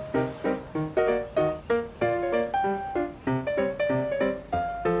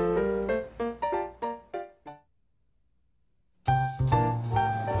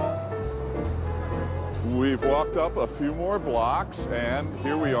 We've walked up a few more blocks, and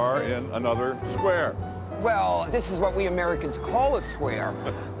here we are in another square. Well, this is what we Americans call a square,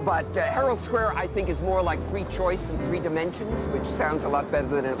 but Herald Square, I think, is more like free choice in 3 dimensions, which sounds a lot better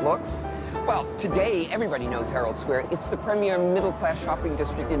than it looks. Well, today, everybody knows Herald Square. It's the premier middle-class shopping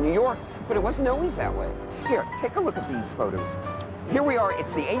district in New York, but it wasn't always that way. Here, take a look at these photos. Here we are,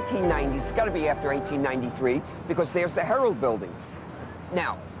 it's the 1890s, it's got to be after 1893, because there's the Herald building.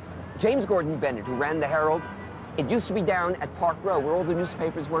 Now, James Gordon Bennett, who ran the Herald, it used to be down at Park Row, where all the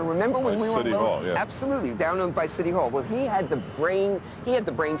newspapers were. Remember when we were City Hall, yeah. Absolutely, down by City Hall. Well, he had the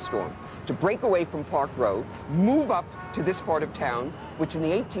brainstorm to break away from Park Row, move up to this part of town, which in the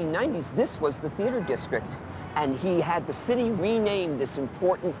 1890s, this was the theater district. And he had the city rename this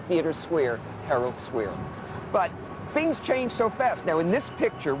important theater square, Herald Square. But things changed so fast. Now, in this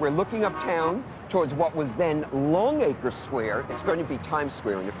picture, we're looking uptown towards what was then Longacre Square. It's going to be Times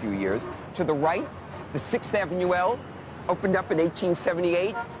Square in a few years. To the right, the 6th Avenue L opened up in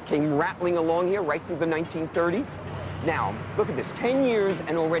 1878, came rattling along here right through the 1930s. Now, look at this, 10 years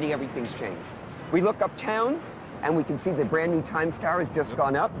and already everything's changed. We look uptown and we can see the brand new Times Tower has just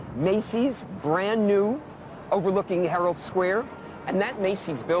gone up. Macy's, brand new, overlooking Herald Square. And that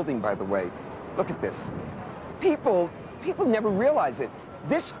Macy's building, by the way, look at this. People never realize it.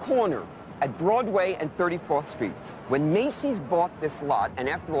 This corner at Broadway and 34th Street, when Macy's bought this lot, and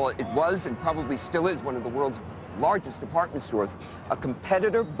after all, it was and probably still is one of the world's largest department stores, a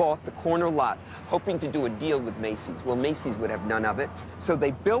competitor bought the corner lot, hoping to do a deal with Macy's. Well, Macy's would have none of it, so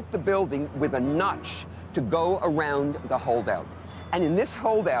they built the building with a notch to go around the holdout. And in this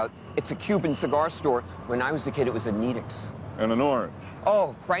holdout, it's a Cuban cigar store. When I was a kid, it was a Nedix. And an orange.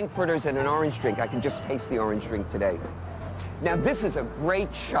 Oh, Frankfurters and an orange drink. I can just taste the orange drink today. Now, this is a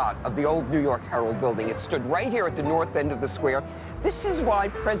great shot of the old New York Herald building. It stood right here at the north end of the square. This is why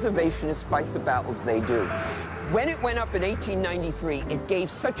preservationists fight the battles they do. When it went up in 1893, it gave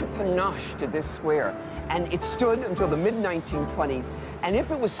such a panache to this square, and it stood until the mid-1920s. And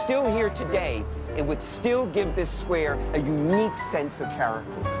if it was still here today, it would still give this square a unique sense of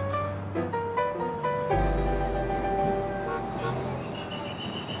character.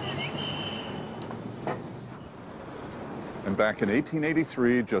 And back in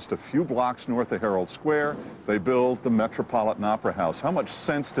 1883, just a few blocks north of Herald Square, they built the Metropolitan Opera House. How much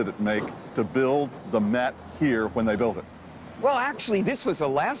sense did it make to build the Met here when they built it? Well, actually, this was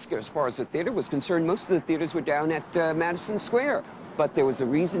Alaska as far as the theater was concerned. Most of the theaters were down at Madison Square. But there was a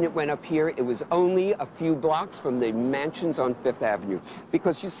reason it went up here. It was only a few blocks from the mansions on Fifth Avenue.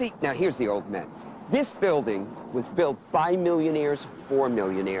 Because you see, now here's the old Met. This building was built by millionaires for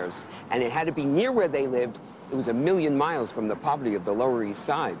millionaires. And it had to be near where they lived. It was 1,000,000 miles from the poverty of the Lower East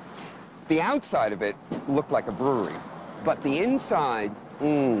Side. The outside of it looked like a brewery. But the inside,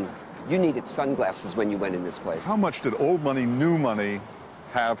 you needed sunglasses when you went in this place. How much did old money, new money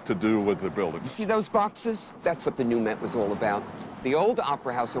have to do with the building? You see those boxes? That's what the new Met was all about. The old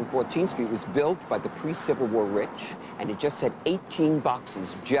Opera House on 14th Street was built by the pre-Civil War rich, and it just had 18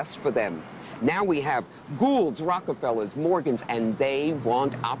 boxes just for them. Now we have Goulds, Rockefellers, Morgans, and they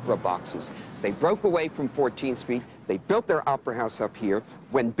want opera boxes. They broke away from 14th Street. They built their opera house up here.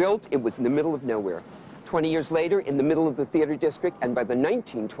 When built, it was in the middle of nowhere. 20 years later, in the middle of the theater district, and by the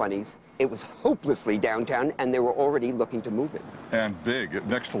 1920s, it was hopelessly downtown, and they were already looking to move it. And big.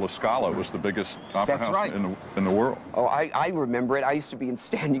 Next to La Scala was the biggest opera That's house right. in the world. Oh, I remember it. I used to be in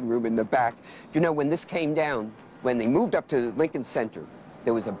standing room in the back. You know, when this came down, when they moved up to Lincoln Center,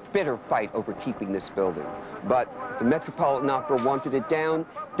 there was a bitter fight over keeping this building. But the Metropolitan Opera wanted it down.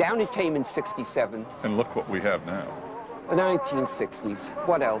 Down it came in '67. And look what we have now. The 1960s.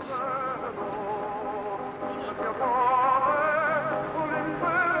 What else?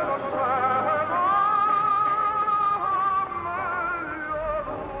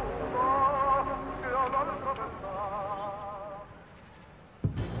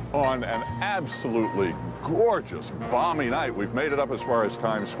 On an absolutely gorgeous, balmy night, we've made it up as far as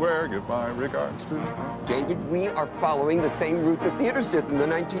Times Square. Give my regards to David, we are following the same route the theaters did in the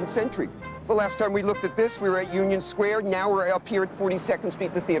 19th century. The last time we looked at this, we were at Union Square. Now we're up here at 42nd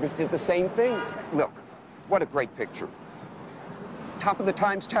Street. The theaters did the same thing. Look, what a great picture. Top of the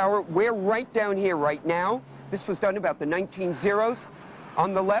Times Tower. We're right down here right now. This was done about the 1900s.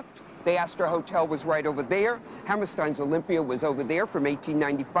 On the left, the Astor Hotel was right over there. Hammerstein's Olympia was over there from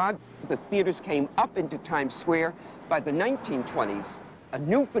 1895. The theaters came up into Times Square. By the 1920s, a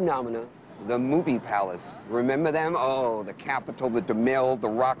new phenomenon, the movie palace. Remember them? Oh, the Capitol, the DeMille, the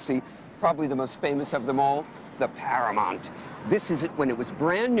Roxy, probably the most famous of them all, the Paramount. This is it when it was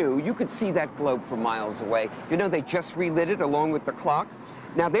brand new. You could see that globe from miles away. You know, they just relit it along with the clock.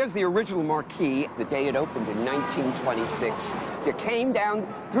 Now, there's the original marquee, the day it opened in 1926. You came down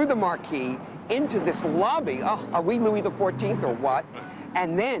through the marquee into this lobby. Oh, are we Louis XIV or what?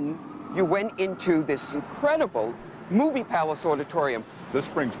 And then you went into this incredible movie palace auditorium. This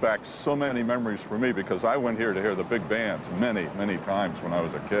brings back so many memories for me because I went here to hear the big bands many, many times when I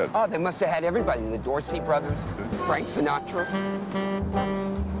was a kid. Oh, they must have had everybody, the Dorsey brothers, Frank Sinatra.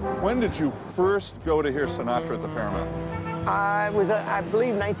 When did you first go to hear Sinatra at the Paramount? I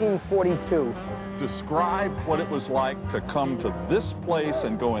believe, 1942. Describe what it was like to come to this place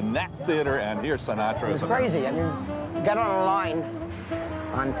and go in that theater and hear Sinatra. It was crazy. I mean, got on a line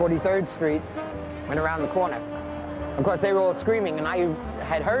on 43rd Street, went around the corner. Of course, they were all screaming, and I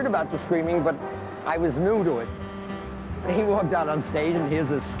had heard about the screaming, but I was new to it. He walked out on stage, and here's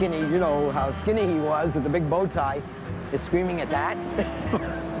a skinny, you know how skinny he was with the big bow tie, is screaming at that.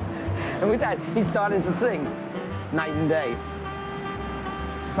 And with that, he started to sing night and day.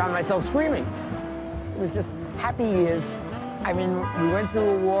 Found myself screaming. It was just happy years. I mean, we went through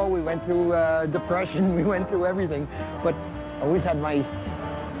a war, we went through depression, we went through everything. Always had my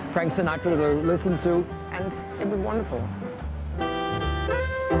Frank Sinatra to listen to, and it was wonderful.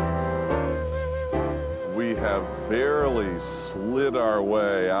 We have barely slid our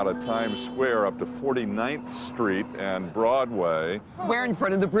way out of Times Square up to 49th Street and Broadway. We're in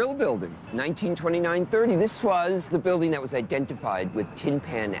front of the Brill Building, 1929-30. This was the building that was identified with Tin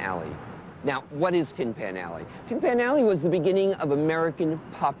Pan Alley. Now, what is Tin Pan Alley? Tin Pan Alley was the beginning of American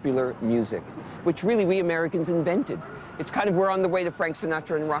popular music, which really we Americans invented. It's kind of, we're on the way to Frank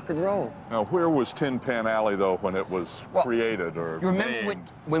Sinatra and rock and roll. Now, where was Tin Pan Alley, though, when it was created or you remember named?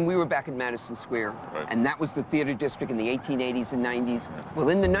 when we were back in Madison Square, Right. and that was the theater district in the 1880s and 90s? Well,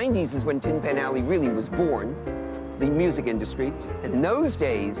 in the 90s is when Tin Pan Alley really was born, the music industry. And in those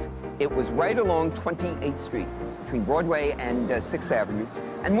days, it was right along 28th Street, between Broadway and 6th Avenue.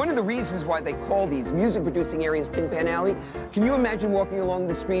 And one of the reasons why they call these music-producing areas Tin Pan Alley, can you imagine walking along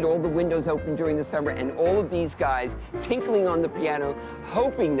the street, all the windows open during the summer, and all of these guys tinkling on the piano,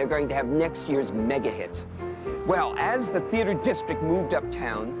 hoping they're going to have next year's mega hit? Well, as the theater district moved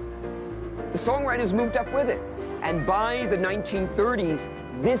uptown, the songwriters moved up with it. And by the 1930s,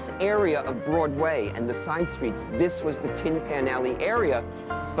 this area of Broadway and the side streets, this was the Tin Pan Alley area.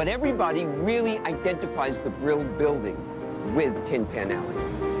 But everybody really identifies the Brill Building with Tin Pan Alley.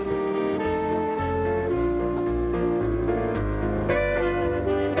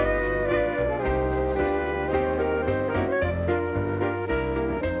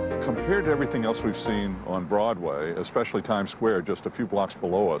 Compared to everything else we've seen on Broadway, especially Times Square, just a few blocks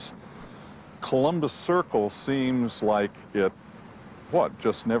below us, Columbus Circle seems like it,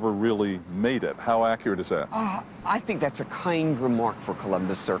 just never really made it. How accurate is that? I think that's a kind remark for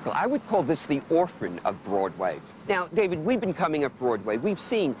Columbus Circle. I would call this the orphan of Broadway. Now, David, we've been coming up Broadway. We've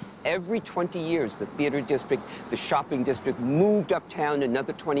seen every 20 years the theater district, the shopping district moved uptown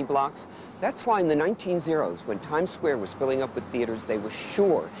another 20 blocks. That's why in the 1900s, when Times Square was filling up with theaters, they were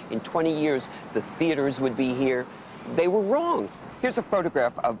sure in 20 years the theaters would be here. They were wrong. Here's a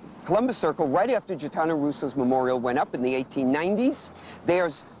photograph of Columbus Circle right after Gaetano Russo's memorial went up in the 1890s.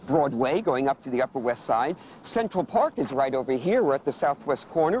 There's Broadway going up to the Upper West Side. Central Park is right over here. We're at the southwest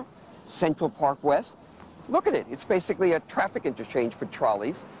corner, Central Park West. Look at it. It's basically a traffic interchange for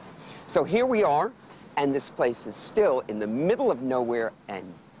trolleys. So here we are, and this place is still in the middle of nowhere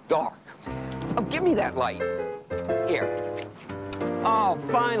and dark. Oh, give me that light. Here. Oh,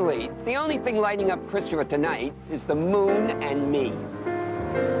 finally. The only thing lighting up Christopher tonight is the moon and me.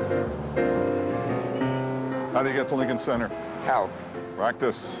 How do you get to Lincoln Center? How?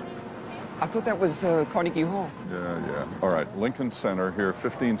 Practice. I thought that was Carnegie Hall. Yeah. All right, Lincoln Center here,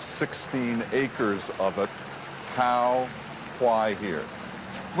 15, 16 acres of it. How, why here?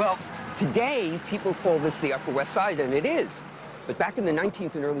 Well, today people call this the Upper West Side, and it is. But back in the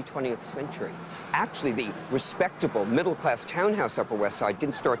 19th and early 20th century, actually the respectable middle-class townhouse Upper West Side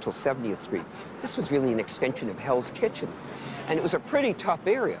didn't start till 70th Street. This was really an extension of Hell's Kitchen. And it was a pretty tough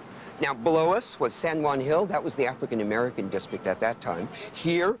area. Now, below us was San Juan Hill. That was the African-American district at that time.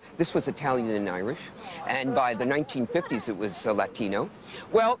 Here, this was Italian and Irish. And by the 1950s, it was Latino.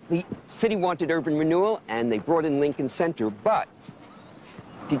 Well, the city wanted urban renewal, and they brought in Lincoln Center. But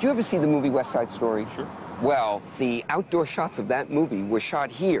did you ever see the movie West Side Story? Sure. Well, the outdoor shots of that movie were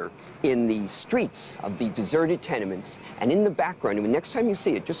shot here in the streets of the deserted tenements. And in the background, and next time you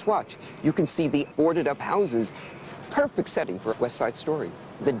see it, just watch, you can see the boarded up houses. Perfect setting for West Side Story.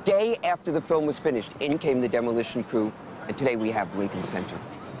 The day after the film was finished, in came the demolition crew, and today we have Lincoln Center.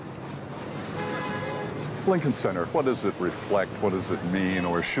 Lincoln Center, what does it reflect? What does it mean,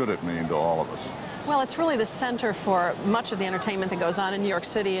 or should it mean to all of us? Well, it's really the center for much of the entertainment that goes on in New York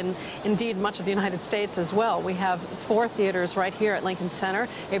City and indeed much of the United States as well. We have 4 theaters right here at Lincoln Center.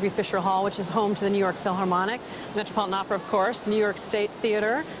 Avery Fisher Hall, which is home to the New York Philharmonic, Metropolitan Opera, of course, New York State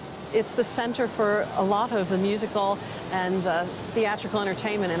Theater. It's the center for a lot of the musical and theatrical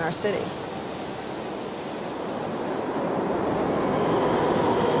entertainment in our city.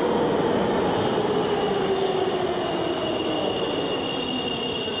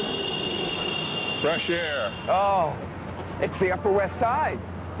 Fresh air. Oh, it's the Upper West Side.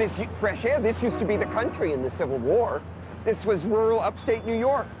 This fresh air, this used to be the country in the Civil War. This was rural upstate New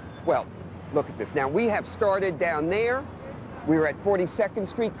York. Well, look at this. Now, we have started down there. We were at 42nd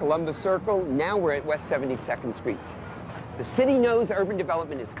Street, Columbus Circle. Now we're at West 72nd Street. The city knows urban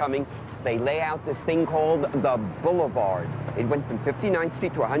development is coming. They lay out this thing called the Boulevard. It went from 59th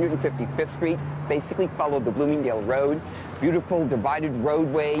Street to 155th Street, basically followed the Bloomingdale Road. Beautiful divided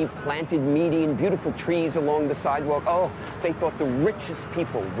roadway, planted median, beautiful trees along the sidewalk. Oh, they thought the richest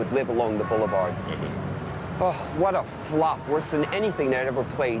people would live along the boulevard. Oh, what a flop, worse than anything that ever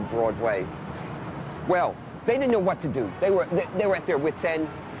played Broadway. Well, They didn't know what to do. They were at their wits' end.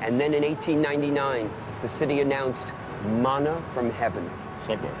 And then in 1899, the city announced manna from heaven.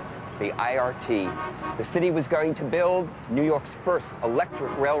 Subway. The IRT. The city was going to build New York's first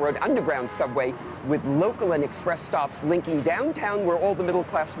electric railroad underground subway with local and express stops linking downtown, where all the middle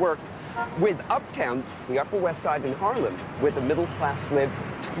class worked, with uptown, the Upper West Side in Harlem, where the middle class lived.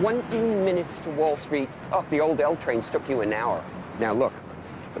 20 minutes to Wall Street. Oh, the old L trains took you an hour. Now look,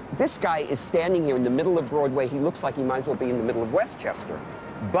 this guy is standing here in the middle of Broadway. He looks like he might as well be in the middle of Westchester.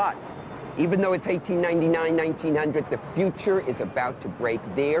 But even though it's 1899, 1900, the future is about to break.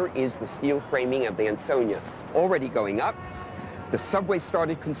 There is the steel framing of the Ansonia already going up. The subway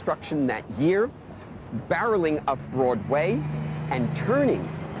started construction that year, barreling up Broadway and turning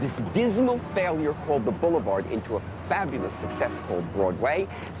this dismal failure called the Boulevard into a fabulous success called Broadway.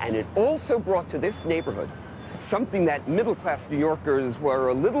 And it also brought to this neighborhood something that middle-class New Yorkers were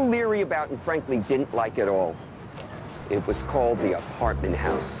a little leery about and frankly didn't like at all. It was called the apartment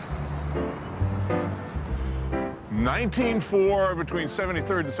house. 1904, between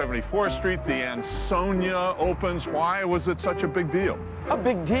 73rd and 74th Street, the Ansonia opens. Why was it such a big deal? A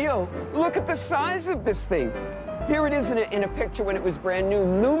big deal? Look at the size of this thing. Here it is in a picture when it was brand new,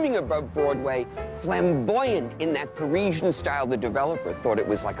 looming above Broadway, flamboyant in that Parisian style. The developer thought it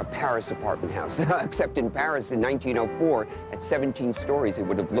was like a Paris apartment house, except in Paris in 1904, at 17 stories, it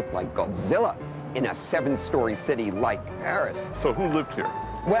would have looked like Godzilla in a 7-story city like Paris. So who lived here?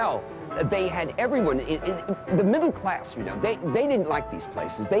 Well, they had everyone, the middle class, you know, they didn't like these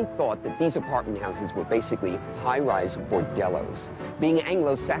places. They thought that these apartment houses were basically high-rise bordellos. Being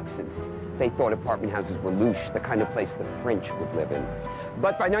Anglo-Saxon, they thought apartment houses were louche, the kind of place the French would live in.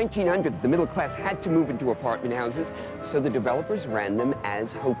 But by 1900, the middle class had to move into apartment houses, so the developers ran them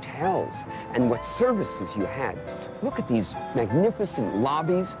as hotels. And what services you had. Look at these magnificent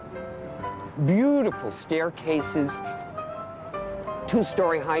lobbies, beautiful staircases,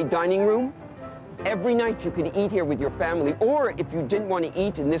 2-story high dining room. Every night you could eat here with your family, or if you didn't want to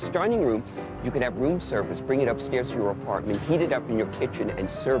eat in this dining room, you could have room service, bring it upstairs to your apartment, heat it up in your kitchen, and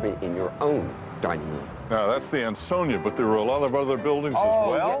serve it in your own dining room. Now, that's the Ansonia, but there were a lot of other buildings as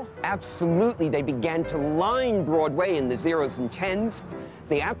well? Yeah, absolutely. They began to line Broadway in the 0s and 10s.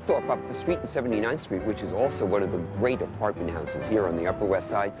 The Apthorpe up the street in 79th Street, which is also one of the great apartment houses here on the Upper West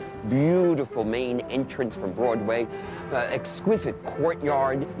Side. Beautiful main entrance from Broadway, exquisite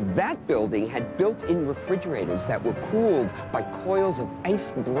courtyard. That building had built-in refrigerators that were cooled by coils of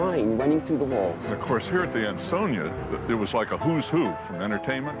iced brine running through the walls. And of course, here at the Ansonia, it was like a who's who from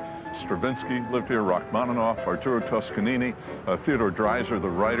entertainment. Stravinsky lived here, Rachmaninoff, Arturo Toscanini, Theodore Dreiser, the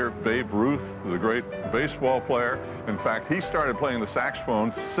writer, Babe Ruth, the great baseball player. In fact, he started playing the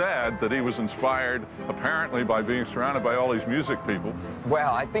saxophone, said that he was inspired, apparently, by being surrounded by all these music people.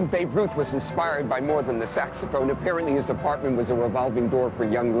 Well, I think Babe Ruth was inspired by more than the saxophone. Apparently, his apartment was a revolving door for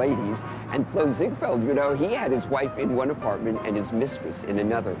young ladies. And Flo Ziegfeld, you know, he had his wife in one apartment and his mistress in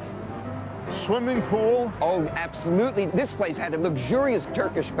another. Swimming pool? Oh, absolutely. This place had a luxurious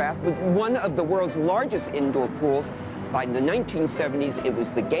Turkish bath with one of the world's largest indoor pools. By the 1970s, it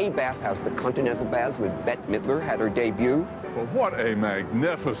was the gay bathhouse, the Continental Baths, where Bette Midler had her debut. Well, what a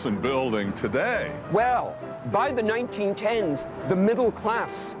magnificent building today. Well, by the 1910s, the middle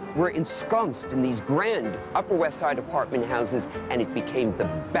class were ensconced in these grand Upper West Side apartment houses, and it became the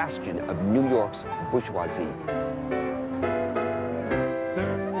bastion of New York's bourgeoisie.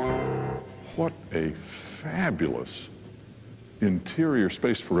 What a fabulous interior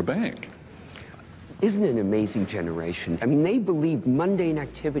space for a bank. Isn't it an amazing generation? I mean, they believed mundane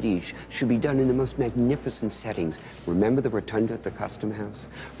activities should be done in the most magnificent settings. Remember the rotunda at the Custom House?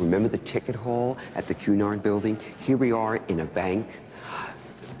 Remember the ticket hall at the Cunard Building? Here we are in a bank.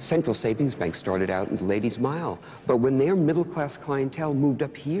 Central Savings Bank started out in the Ladies' Mile, but when their middle-class clientele moved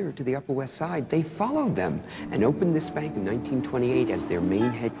up here to the Upper West Side, they followed them and opened this bank in 1928 as their main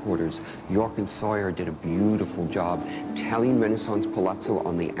headquarters. York and Sawyer did a beautiful job. Italian Renaissance palazzo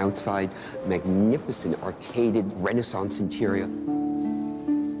on the outside, magnificent arcaded Renaissance interior.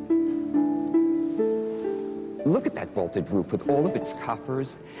 Look at that vaulted roof with all of its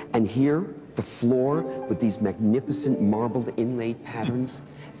coffers, and here, the floor with these magnificent marbled inlaid patterns.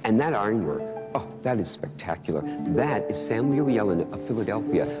 And that ironwork, oh, that is spectacular. That is Samuel Yellen of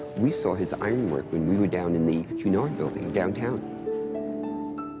Philadelphia. We saw his ironwork when we were down in the Cunard Building downtown.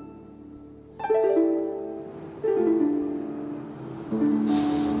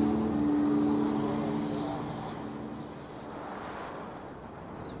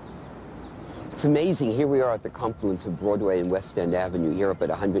 It's amazing. Here we are at the confluence of Broadway and West End Avenue, here up at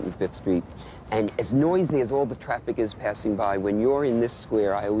 105th Street. And as noisy as all the traffic is passing by, when you're in this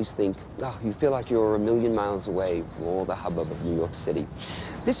square, I always think, oh, you feel like you're a million miles away from all the hubbub of New York City.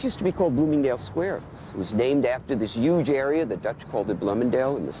 This used to be called Bloomingdale Square. It was named after this huge area. The Dutch called it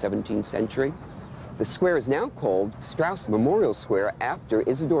Bloomingdale in the 17th century. The square is now called Strauss Memorial Square after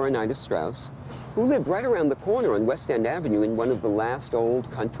Isidore and Ida Strauss, who lived right around the corner on West End Avenue in one of the last old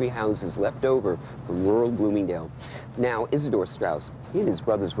country houses left over from rural Bloomingdale. Now, Isidore Strauss, he and his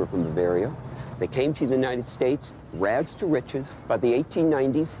brothers were from Bavaria. They came to the United States, rags to riches. By the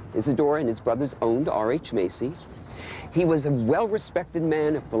 1890s, Isidore and his brothers owned R.H. Macy. He was a well-respected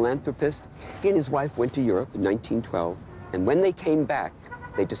man, a philanthropist. He and his wife went to Europe in 1912, and when they came back,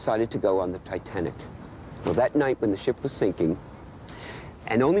 they decided to go on the Titanic. Well, that night when the ship was sinking,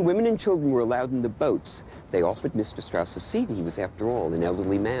 and only women and children were allowed in the boats, they offered Mr. Strauss a seat. He was, after all, an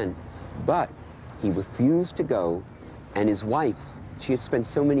elderly man. But he refused to go, and his wife, she had spent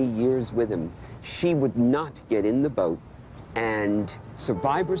so many years with him, she would not get in the boat. And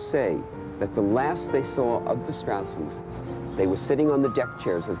survivors say that the last they saw of the Strausses, they were sitting on the deck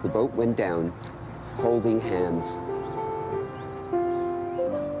chairs as the boat went down, holding hands.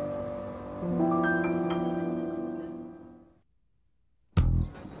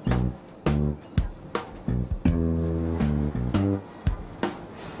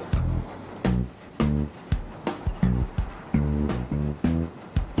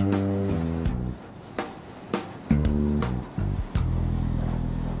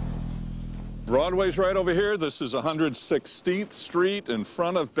 Broadway's right over here. This is 116th Street in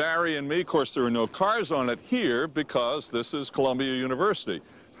front of Barry and me. Of course, there are no cars on it here because this is Columbia University.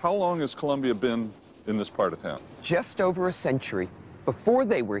 How long has Columbia been in this part of town? Just over a century. Before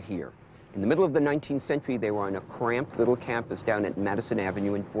they were here, in the middle of the 19th century, they were on a cramped little campus down at Madison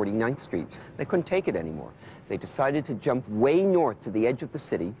Avenue and 49th Street. They couldn't take it anymore. They decided to jump way north to the edge of the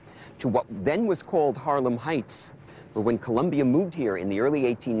city, to what then was called Harlem Heights. But when Columbia moved here in the early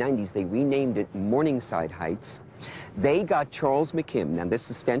 1890s, they renamed it Morningside Heights. They got Charles McKim, now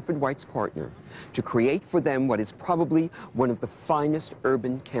this is Stanford White's partner, to create for them what is probably one of the finest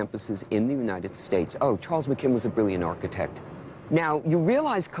urban campuses in the United States. Oh, Charles McKim was a brilliant architect. Now, you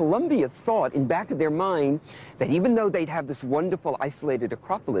realize Columbia thought in back of their mind that even though they'd have this wonderful isolated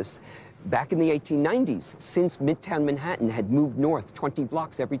acropolis, back in the 1890s, since Midtown Manhattan had moved north 20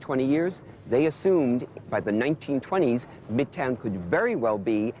 blocks every 20 years, they assumed by the 1920s, Midtown could very well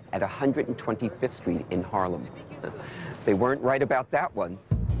be at 125th Street in Harlem. They weren't right about that one.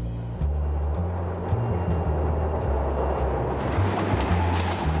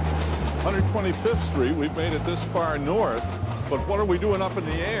 (125th Street), we've made it this far north, but what are we doing up in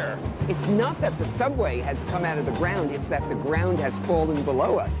the air? It's not that the subway has come out of the ground, it's that the ground has fallen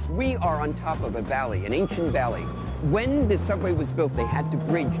below us. We are on top of a valley, an ancient valley. When the subway was built, they had to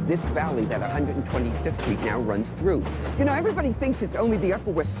bridge this valley that 125th Street now runs through. You know, everybody thinks it's only the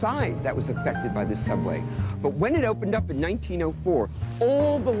Upper West Side that was affected by this subway. But when it opened up in 1904,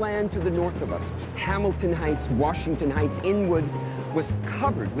 all the land to the north of us, Hamilton Heights, Washington Heights, Inwood, was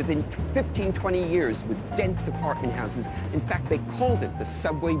covered within 15, 20 years with dense apartment houses. In fact, they called it the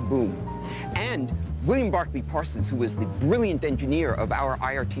subway boom. And William Barclay Parsons, who was the brilliant engineer of our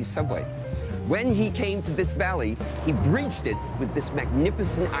IRT subway, when he came to this valley, he bridged it with this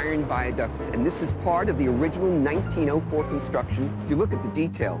magnificent iron viaduct. And this is part of the original 1904 construction. If you look at the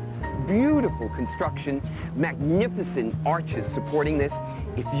detail, beautiful construction, magnificent arches supporting this.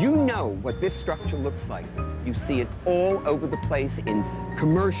 If you know what this structure looks like, you see it all over the place in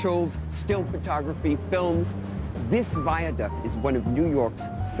commercials, still photography, films. This viaduct is one of New York's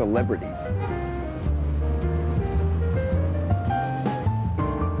celebrities.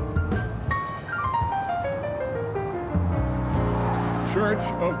 Church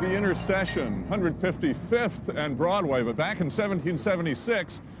of the Intercession, 155th and Broadway. But back in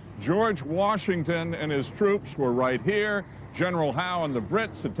 1776, George Washington and his troops were right here. General Howe and the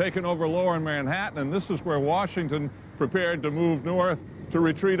Brits had taken over lower Manhattan, and this is where Washington prepared to move north to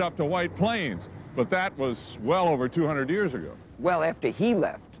retreat up to White Plains. But that was well over 200 years ago. Well, after he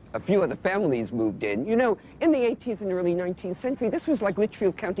left, a few other families moved in. You know, in the 18th and early 19th century, this was like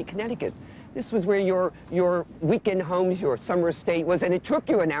Litchfield County, Connecticut. This was where your weekend homes, your summer estate was, and it took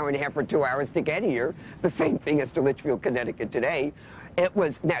you an hour and a half or 2 hours to get here. The same thing as to Litchfield, Connecticut today. It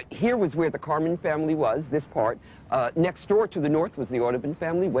was, now here was where the Carmen family was, this part. Next door to the north was the Audubon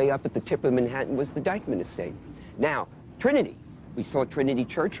family. Way up at the tip of Manhattan was the Dyckman estate. Now, Trinity. We saw Trinity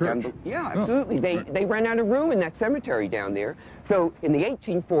Church. Down yeah, absolutely. They ran out of room in that cemetery down there. So in the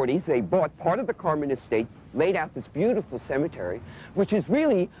 1840s, they bought part of the Carmen estate, laid out this beautiful cemetery, which is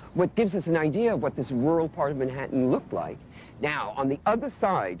really what gives us an idea of what this rural part of Manhattan looked like. Now, on the other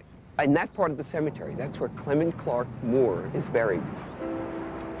side, in that part of the cemetery, that's where Clement Clark Moore is buried.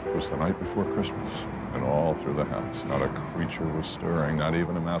 It was the night before Christmas, and all through the house, not a creature was stirring, not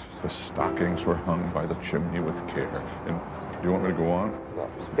even a mouse. The stockings were hung by the chimney with care. And do you want me to go on? Well,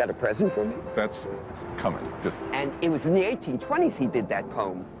 you got a present for me? That's coming. Just... And it was in the 1820s he did that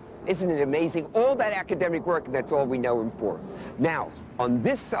poem. Isn't it amazing? All that academic work, and that's all we know him for. Now, on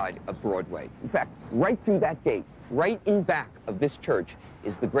this side of Broadway, in fact, right through that gate, right in back of this church,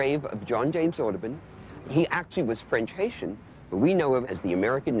 is the grave of John James Audubon. He actually was French-Haitian, but we know him as the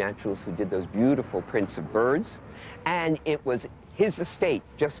American naturalist who did those beautiful prints of birds. And it was his estate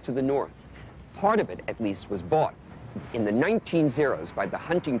just to the north. Part of it, at least, was bought in the 1900s by the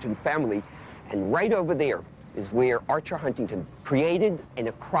Huntington family. And right over there is where Archer Huntington created an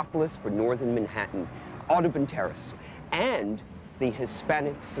acropolis for northern Manhattan, Audubon Terrace, and the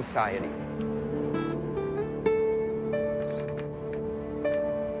Hispanic Society.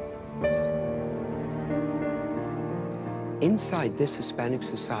 Inside this Hispanic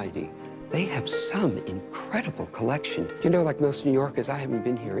Society, they have some incredible collection. You know, like most New Yorkers, I haven't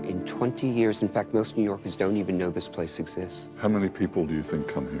been here in 20 years. In fact, most New Yorkers don't even know this place exists. How many people do you think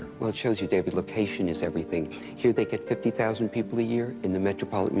come here? Well, it shows you, David, location is everything. Here they get 50,000 people a year. In the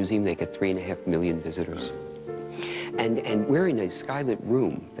Metropolitan Museum, they get 3.5 million visitors. And we're in a skylit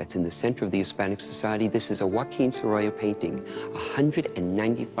room that's in the center of the Hispanic Society. This is a Joaquin Sorolla painting.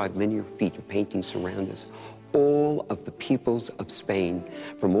 195 linear feet of painting surround us. All of the peoples of Spain,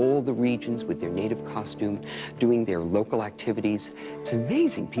 from all the regions with their native costume, doing their local activities. It's an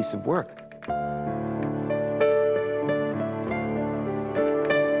amazing piece of work.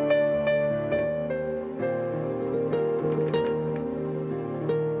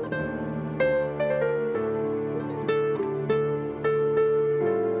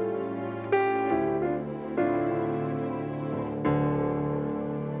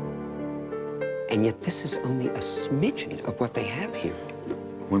 And yet this is only a smidgen of what they have here.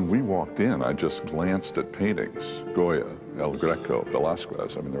 When we walked in, I just glanced at paintings. Goya, El Greco,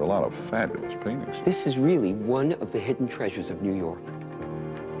 Velázquez. I mean, there are a lot of fabulous paintings. This is really one of the hidden treasures of New York.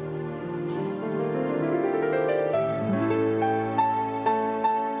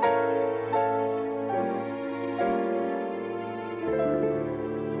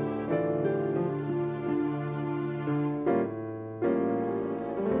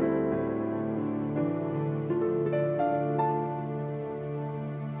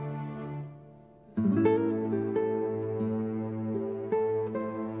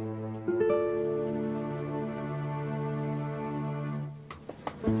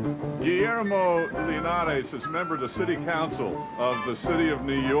 Guillermo Linares is a member of the City Council of the City of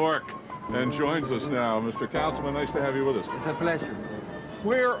New York and joins us now. Mr. Councilman, nice to have you with us. It's a pleasure.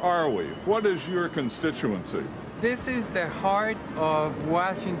 Where are we? What is your constituency? This is the heart of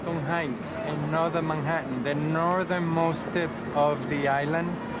Washington Heights in northern Manhattan, the northernmost tip of the island.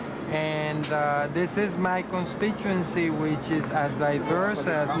 And this is my constituency, which is as diverse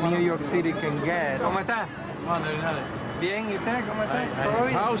as New York City can get. ¿Cómo está? Bien, ¿y usted? ¿Cómo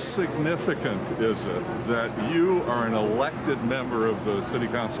está? How significant is it that you are an elected member of the City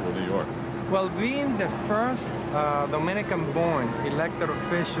Council of New York? Well, being the first Dominican-born elected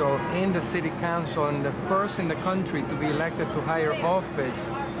official in the City Council and the first in the country to be elected to higher office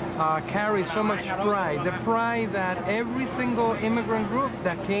carries so much pride. The pride that every single immigrant group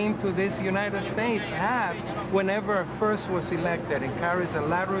that came to this United States have whenever first was elected. It carries a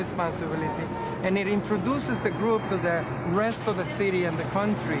lot of responsibility, and it introduces the group to the rest of the city and the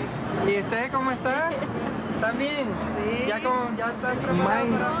country. ¿Y usted cómo está? También.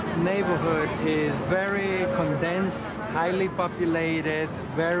 My neighborhood is very condensed, highly populated,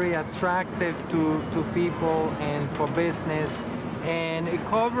 very attractive to people and for business. And it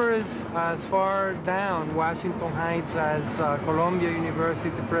covers as far down Washington Heights as Columbia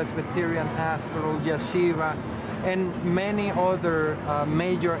University Presbyterian Hospital, Yeshiva, and many other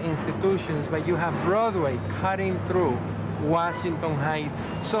major institutions. But you have Broadway cutting through Washington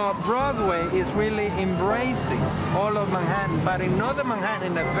Heights. So Broadway is really embracing all of Manhattan, but in northern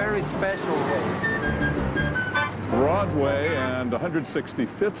Manhattan in a very special way. Broadway and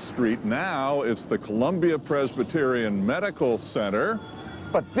 165th Street. Now it's the Columbia Presbyterian Medical Center.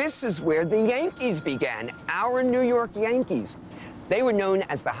 But this is where the Yankees began, our New York Yankees. They were known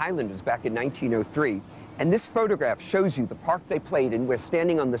as the Highlanders back in 1903. And this photograph shows you the park they played in. We're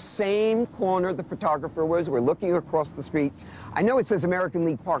standing on the same corner the photographer was. We're looking across the street. I know it says American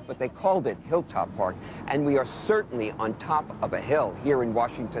League Park, but they called it Hilltop Park. And we are certainly on top of a hill here in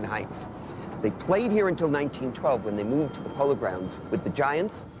Washington Heights. They played here until 1912 when they moved to the Polo Grounds with the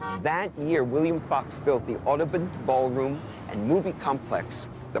Giants. That year, William Fox built the Audubon Ballroom and Movie Complex,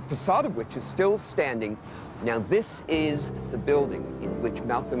 the facade of which is still standing. Now, this is the building in which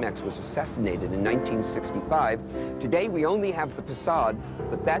Malcolm X was assassinated in 1965. Today, we only have the facade,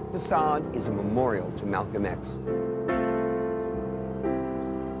 but that facade is a memorial to Malcolm X.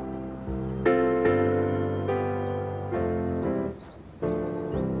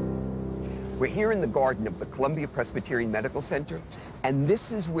 We're here in the garden of the Columbia Presbyterian Medical Center, and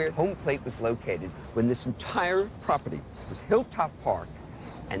this is where home plate was located when this entire property was Hilltop Park,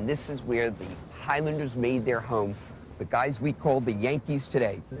 and this is where the Highlanders made their home, the guys we call the Yankees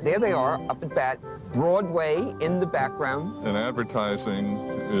today. There they are, up at bat, Broadway in the background. And advertising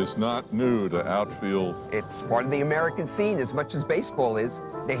is not new to outfield. It's part of the American scene as much as baseball is.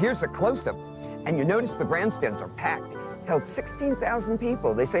 Now here's a close-up, and you notice the grandstands are packed. Held 16,000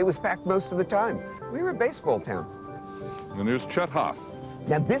 people. They say it was packed most of the time. We were a baseball town. And here's Chet Hoff.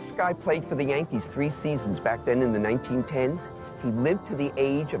 Now, this guy played for the Yankees 3 seasons back then in the 1910s. He lived to the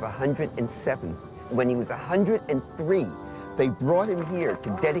age of 107. When he was 103, they brought him here to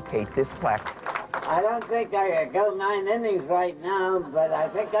dedicate this plaque. I don't think I could go 9 innings right now, but I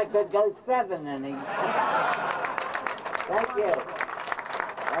think I could go 7 innings. Thank you.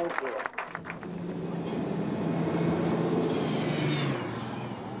 Thank you.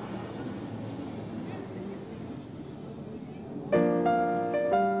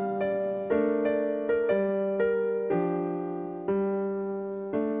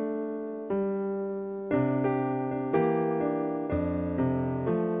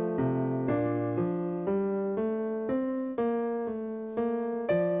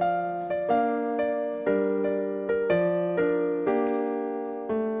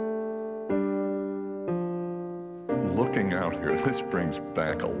 Looking out here, this brings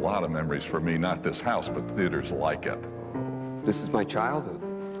back a lot of memories for me, not this house, but theaters like it. This is my childhood.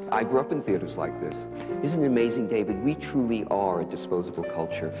 I grew up in theaters like this. Isn't it amazing, David? We truly are a disposable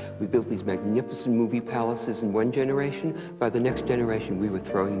culture. We built these magnificent movie palaces in one generation. By the next generation, we were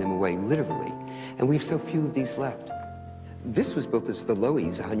throwing them away, literally. And we have so few of these left. This was built as the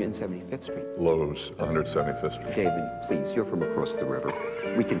Loews, 175th Street. Lowe's, 175th Street. David, please, you're from across the river.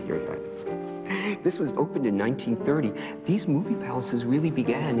 We can hear that. This was opened in 1930. These movie palaces really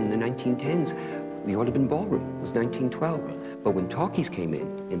began in the 1910s. The Audubon Ballroom was 1912. But when talkies came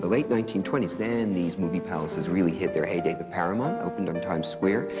in the late 1920s, then these movie palaces really hit their heyday. The Paramount opened on Times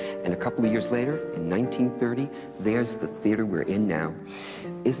Square, and a couple of years later, in 1930, there's the theater we're in now.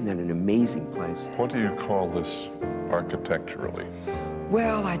 Isn't that an amazing place? What do you call this architecturally?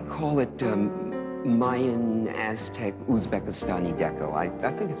 Well, I'd call it Mayan, Aztec, Uzbekistani Deco. I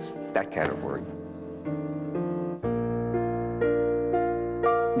think it's that category.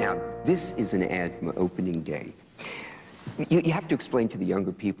 Now, this is an ad from opening day. You have to explain to the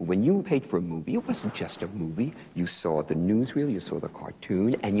younger people, when you paid for a movie, it wasn't just a movie. You saw the newsreel, you saw the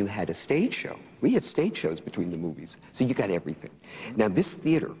cartoon, and you had a stage show. We had stage shows between the movies, so you got everything. Now, this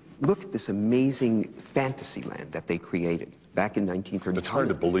theater, look at this amazing fantasy land that they created back in 1930. It's hard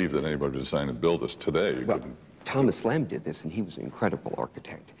to believe that anybody designed to build this today. Well, Thomas Lamb did this, and he was an incredible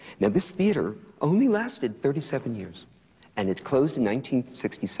architect. Now, this theater only lasted 37 years. And it closed in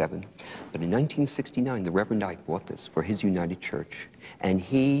 1967, but in 1969, the Reverend Ike bought this for his United Church, and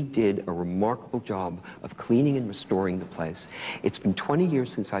he did a remarkable job of cleaning and restoring the place. It's been 20 years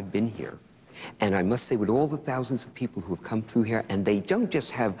since I've been here, and I must say, with all the thousands of people who have come through here, and they don't just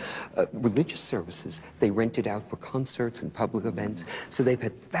have religious services, they rent it out for concerts and public events, so they've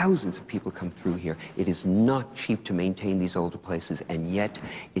had thousands of people come through here. It is not cheap to maintain these older places, and yet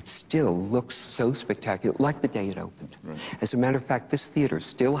it still looks so spectacular, like the day it opened. Right. As a matter of fact, this theater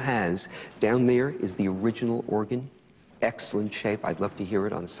still has, down there is the original organ, excellent shape. I'd love to hear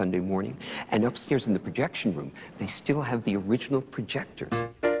it on a Sunday morning. And upstairs in the projection room, they still have the original projectors.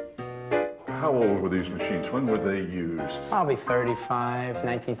 How old were these machines? When were they used? Probably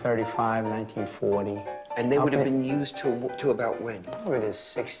 1935, 1940. And they would have been used till about when? Probably the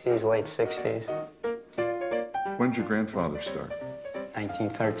 60s, late 60s. When did your grandfather start?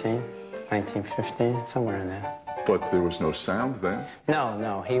 1913, 1915, somewhere in there. But there was no sound then?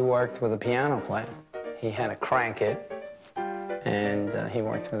 No, he worked with a piano player. He had to crank it, and he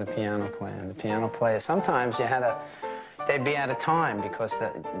worked with a piano player. And the piano player, sometimes you had to, they'd be out of time because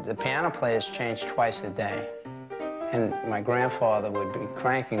the piano players changed twice a day. And my grandfather would be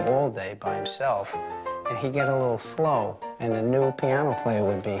cranking all day by himself, and he'd get a little slow, and the new piano player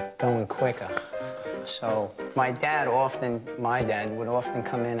would be going quicker. So my dad would often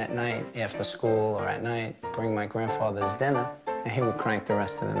come in at night after school or at night, bring my grandfather's dinner, and he would crank the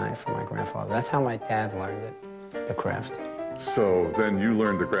rest of the night for my grandfather. That's how my dad learned it, the craft. So then you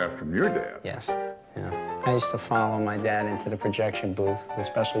learned the craft from your dad? Yes. Yeah. I used to follow my dad into the projection booth,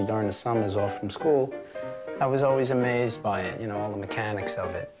 especially during the summers off from school. I was always amazed by it, you know, all the mechanics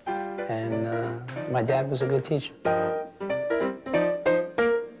of it. And my dad was a good teacher.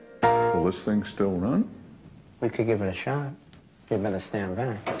 Will this thing still run? We could give it a shot. You better stand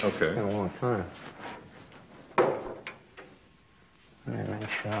back. Okay. It's been a long time. Let me make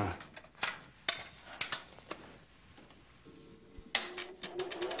sure.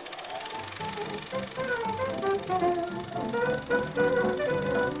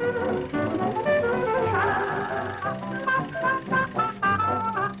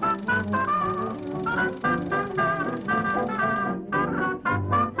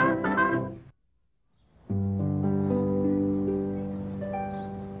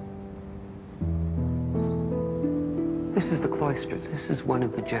 This is the Cloisters. This is one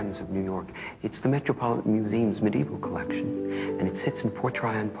of the gems of New York. It's the Metropolitan Museum's medieval collection, and it sits in Fort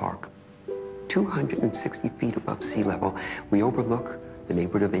Tryon Park, 260 feet above sea level. We overlook the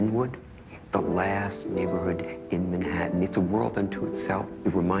neighborhood of Inwood, the last neighborhood in Manhattan. It's a world unto itself.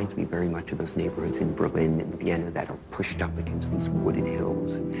 It reminds me very much of those neighborhoods in Berlin and Vienna that are pushed up against these wooded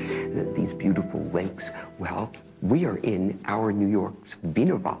hills and these beautiful lakes. Well, we are in our New York's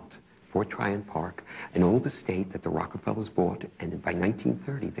Wienerwald, Fort Tryon Park, an old estate that the Rockefellers bought, and by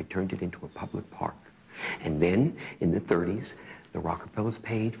 1930, they turned it into a public park. And then, in the 30s, the Rockefellers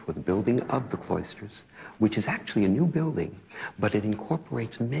paid for the building of the Cloisters, which is actually a new building, but it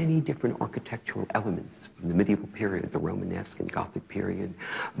incorporates many different architectural elements from the medieval period, the Romanesque and Gothic period,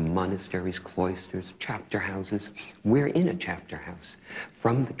 monasteries, cloisters, chapter houses. We're in a chapter house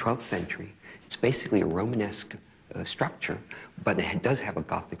from the 12th century. It's basically a Romanesque structure, but it does have a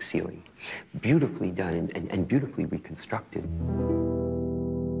Gothic ceiling. Beautifully done and beautifully reconstructed.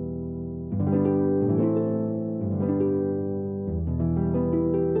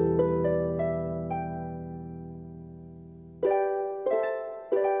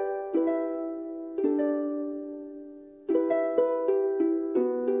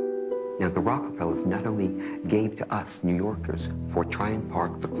 Now, the Rockefellers not only gave to us, New Yorkers, Fort Tryon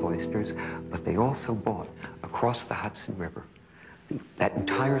Park, the Cloisters, but they also bought across the Hudson River. That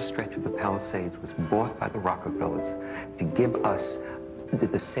entire stretch of the Palisades was bought by the Rockefellers to give us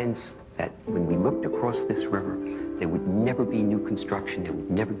the sense that when we looked across this river, there would never be new construction, there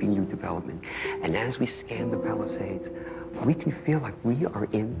would never be new development. And as we scan the Palisades, we can feel like we are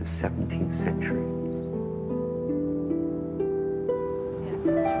in the 17th century.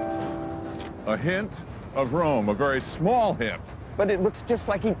 A hint of Rome, a very small hint. But it looks just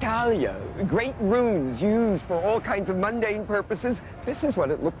like Italia. Great ruins used for all kinds of mundane purposes. This is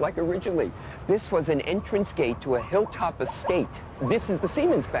what it looked like originally. This was an entrance gate to a hilltop estate. This is the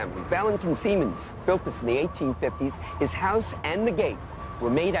Siemens family. Valentin Siemens built this in the 1850s. His house and the gate were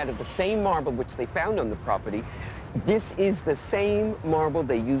made out of the same marble which they found on the property. This is the same marble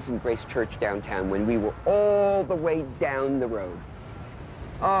they used in Grace Church downtown when we were all the way down the road.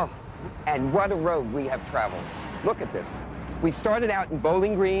 Oh, and what a road we have traveled. Look at this. We started out in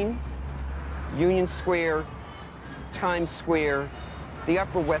Bowling Green, Union Square, Times Square, the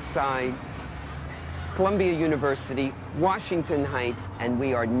Upper West Side, Columbia University, Washington Heights, and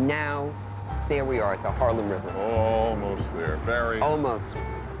we are now, there we are at the Harlem River. Almost there, very. Almost.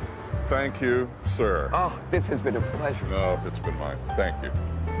 Thank you, sir. Oh, this has been a pleasure. No, it's been mine. Thank you.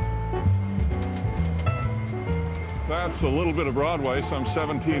 That's a little bit of Broadway, some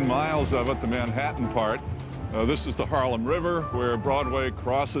 17 miles of it, the Manhattan part. This is the Harlem River, where Broadway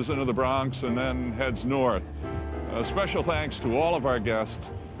crosses into the Bronx and then heads north. Special thanks to all of our guests.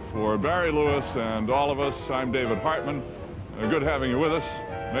 For Barry Lewis and all of us, I'm David Hartman. Good having you with us.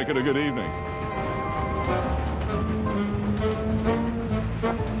 Make it a good evening.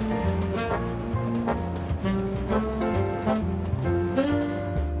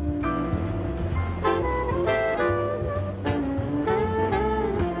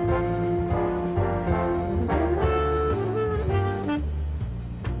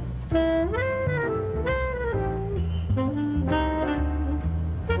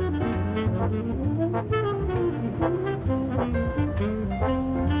 Thank you.